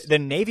 Well, so the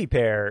navy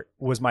pair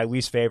was my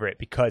least favorite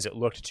because it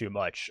looked too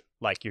much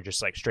like you're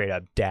just like straight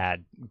up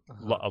dad,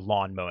 a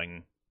lawn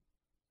mowing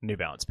New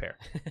Balance pair.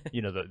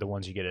 The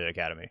ones you get at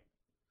Academy.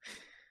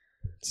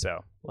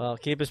 So, well,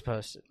 keep us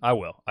posted. I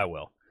will.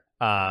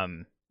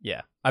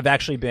 Yeah, I've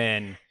actually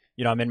been,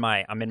 I'm in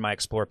my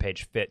Explore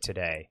page fit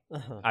today.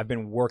 I've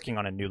been working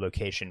on a new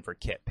location for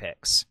kit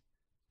picks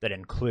that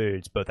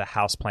includes both a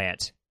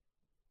houseplant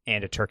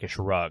and a Turkish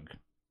rug.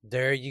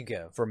 There you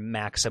go. For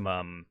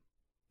maximum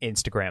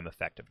Instagram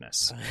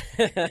effectiveness.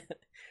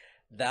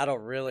 That'll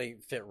really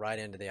fit right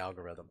into the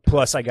algorithm.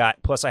 Plus I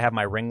have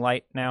my ring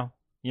light now,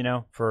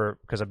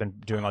 because I've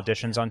been doing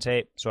auditions on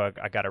tape. So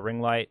I got a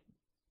ring light.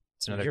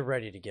 You're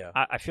ready to go.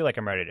 I feel like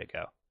I'm ready to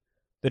go.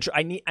 It's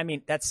going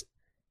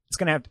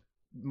to have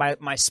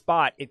my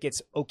spot. It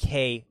gets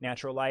okay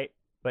natural light,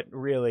 but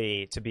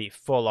really to be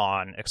full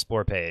on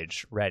Explore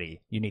page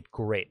ready, you need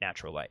great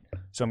natural light.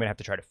 So I'm going to have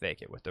to try to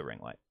fake it with the ring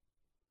light.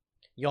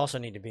 You also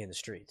need to be in the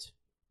streets.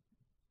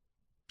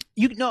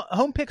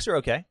 Home picks are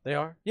okay. They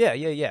are? Yeah.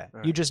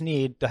 Right. You just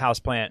need the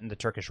houseplant and the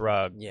Turkish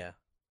rug. Yeah.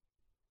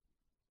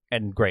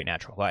 And great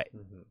natural light.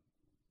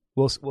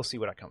 We'll see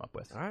what I come up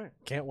with. All right.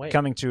 Can't wait.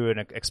 Coming to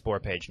an Explore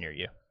page near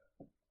you.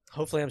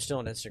 Hopefully I'm still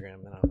on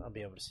Instagram and I'll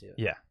be able to see it.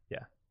 Yeah.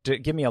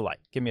 Give me a like.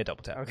 Give me a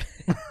double tap.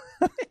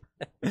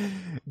 Okay.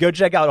 Go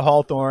check out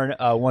Hawthorne.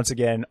 Once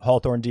again,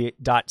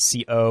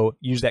 hawthorne.co.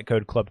 Use that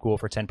code CLUBCOOL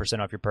for 10%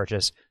 off your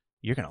purchase.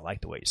 You're going to like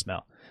the way you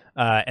smell.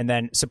 And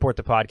then support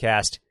the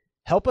podcast.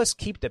 Help us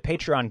keep the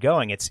Patreon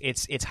going.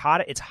 It's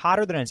hot. It's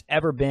hotter than it's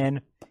ever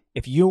been.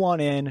 If you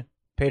want in,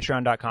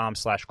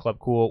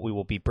 patreon.com/clubcool. We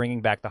will be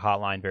bringing back the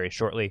hotline very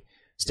shortly.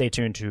 Stay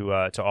tuned to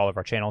all of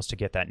our channels to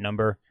get that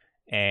number.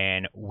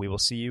 And we will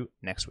see you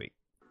next week.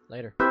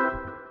 Later.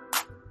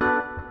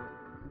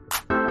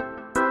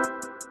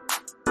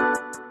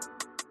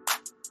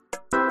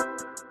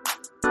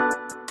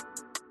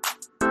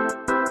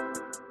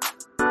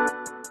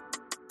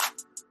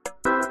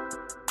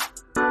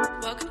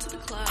 Welcome to the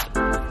club.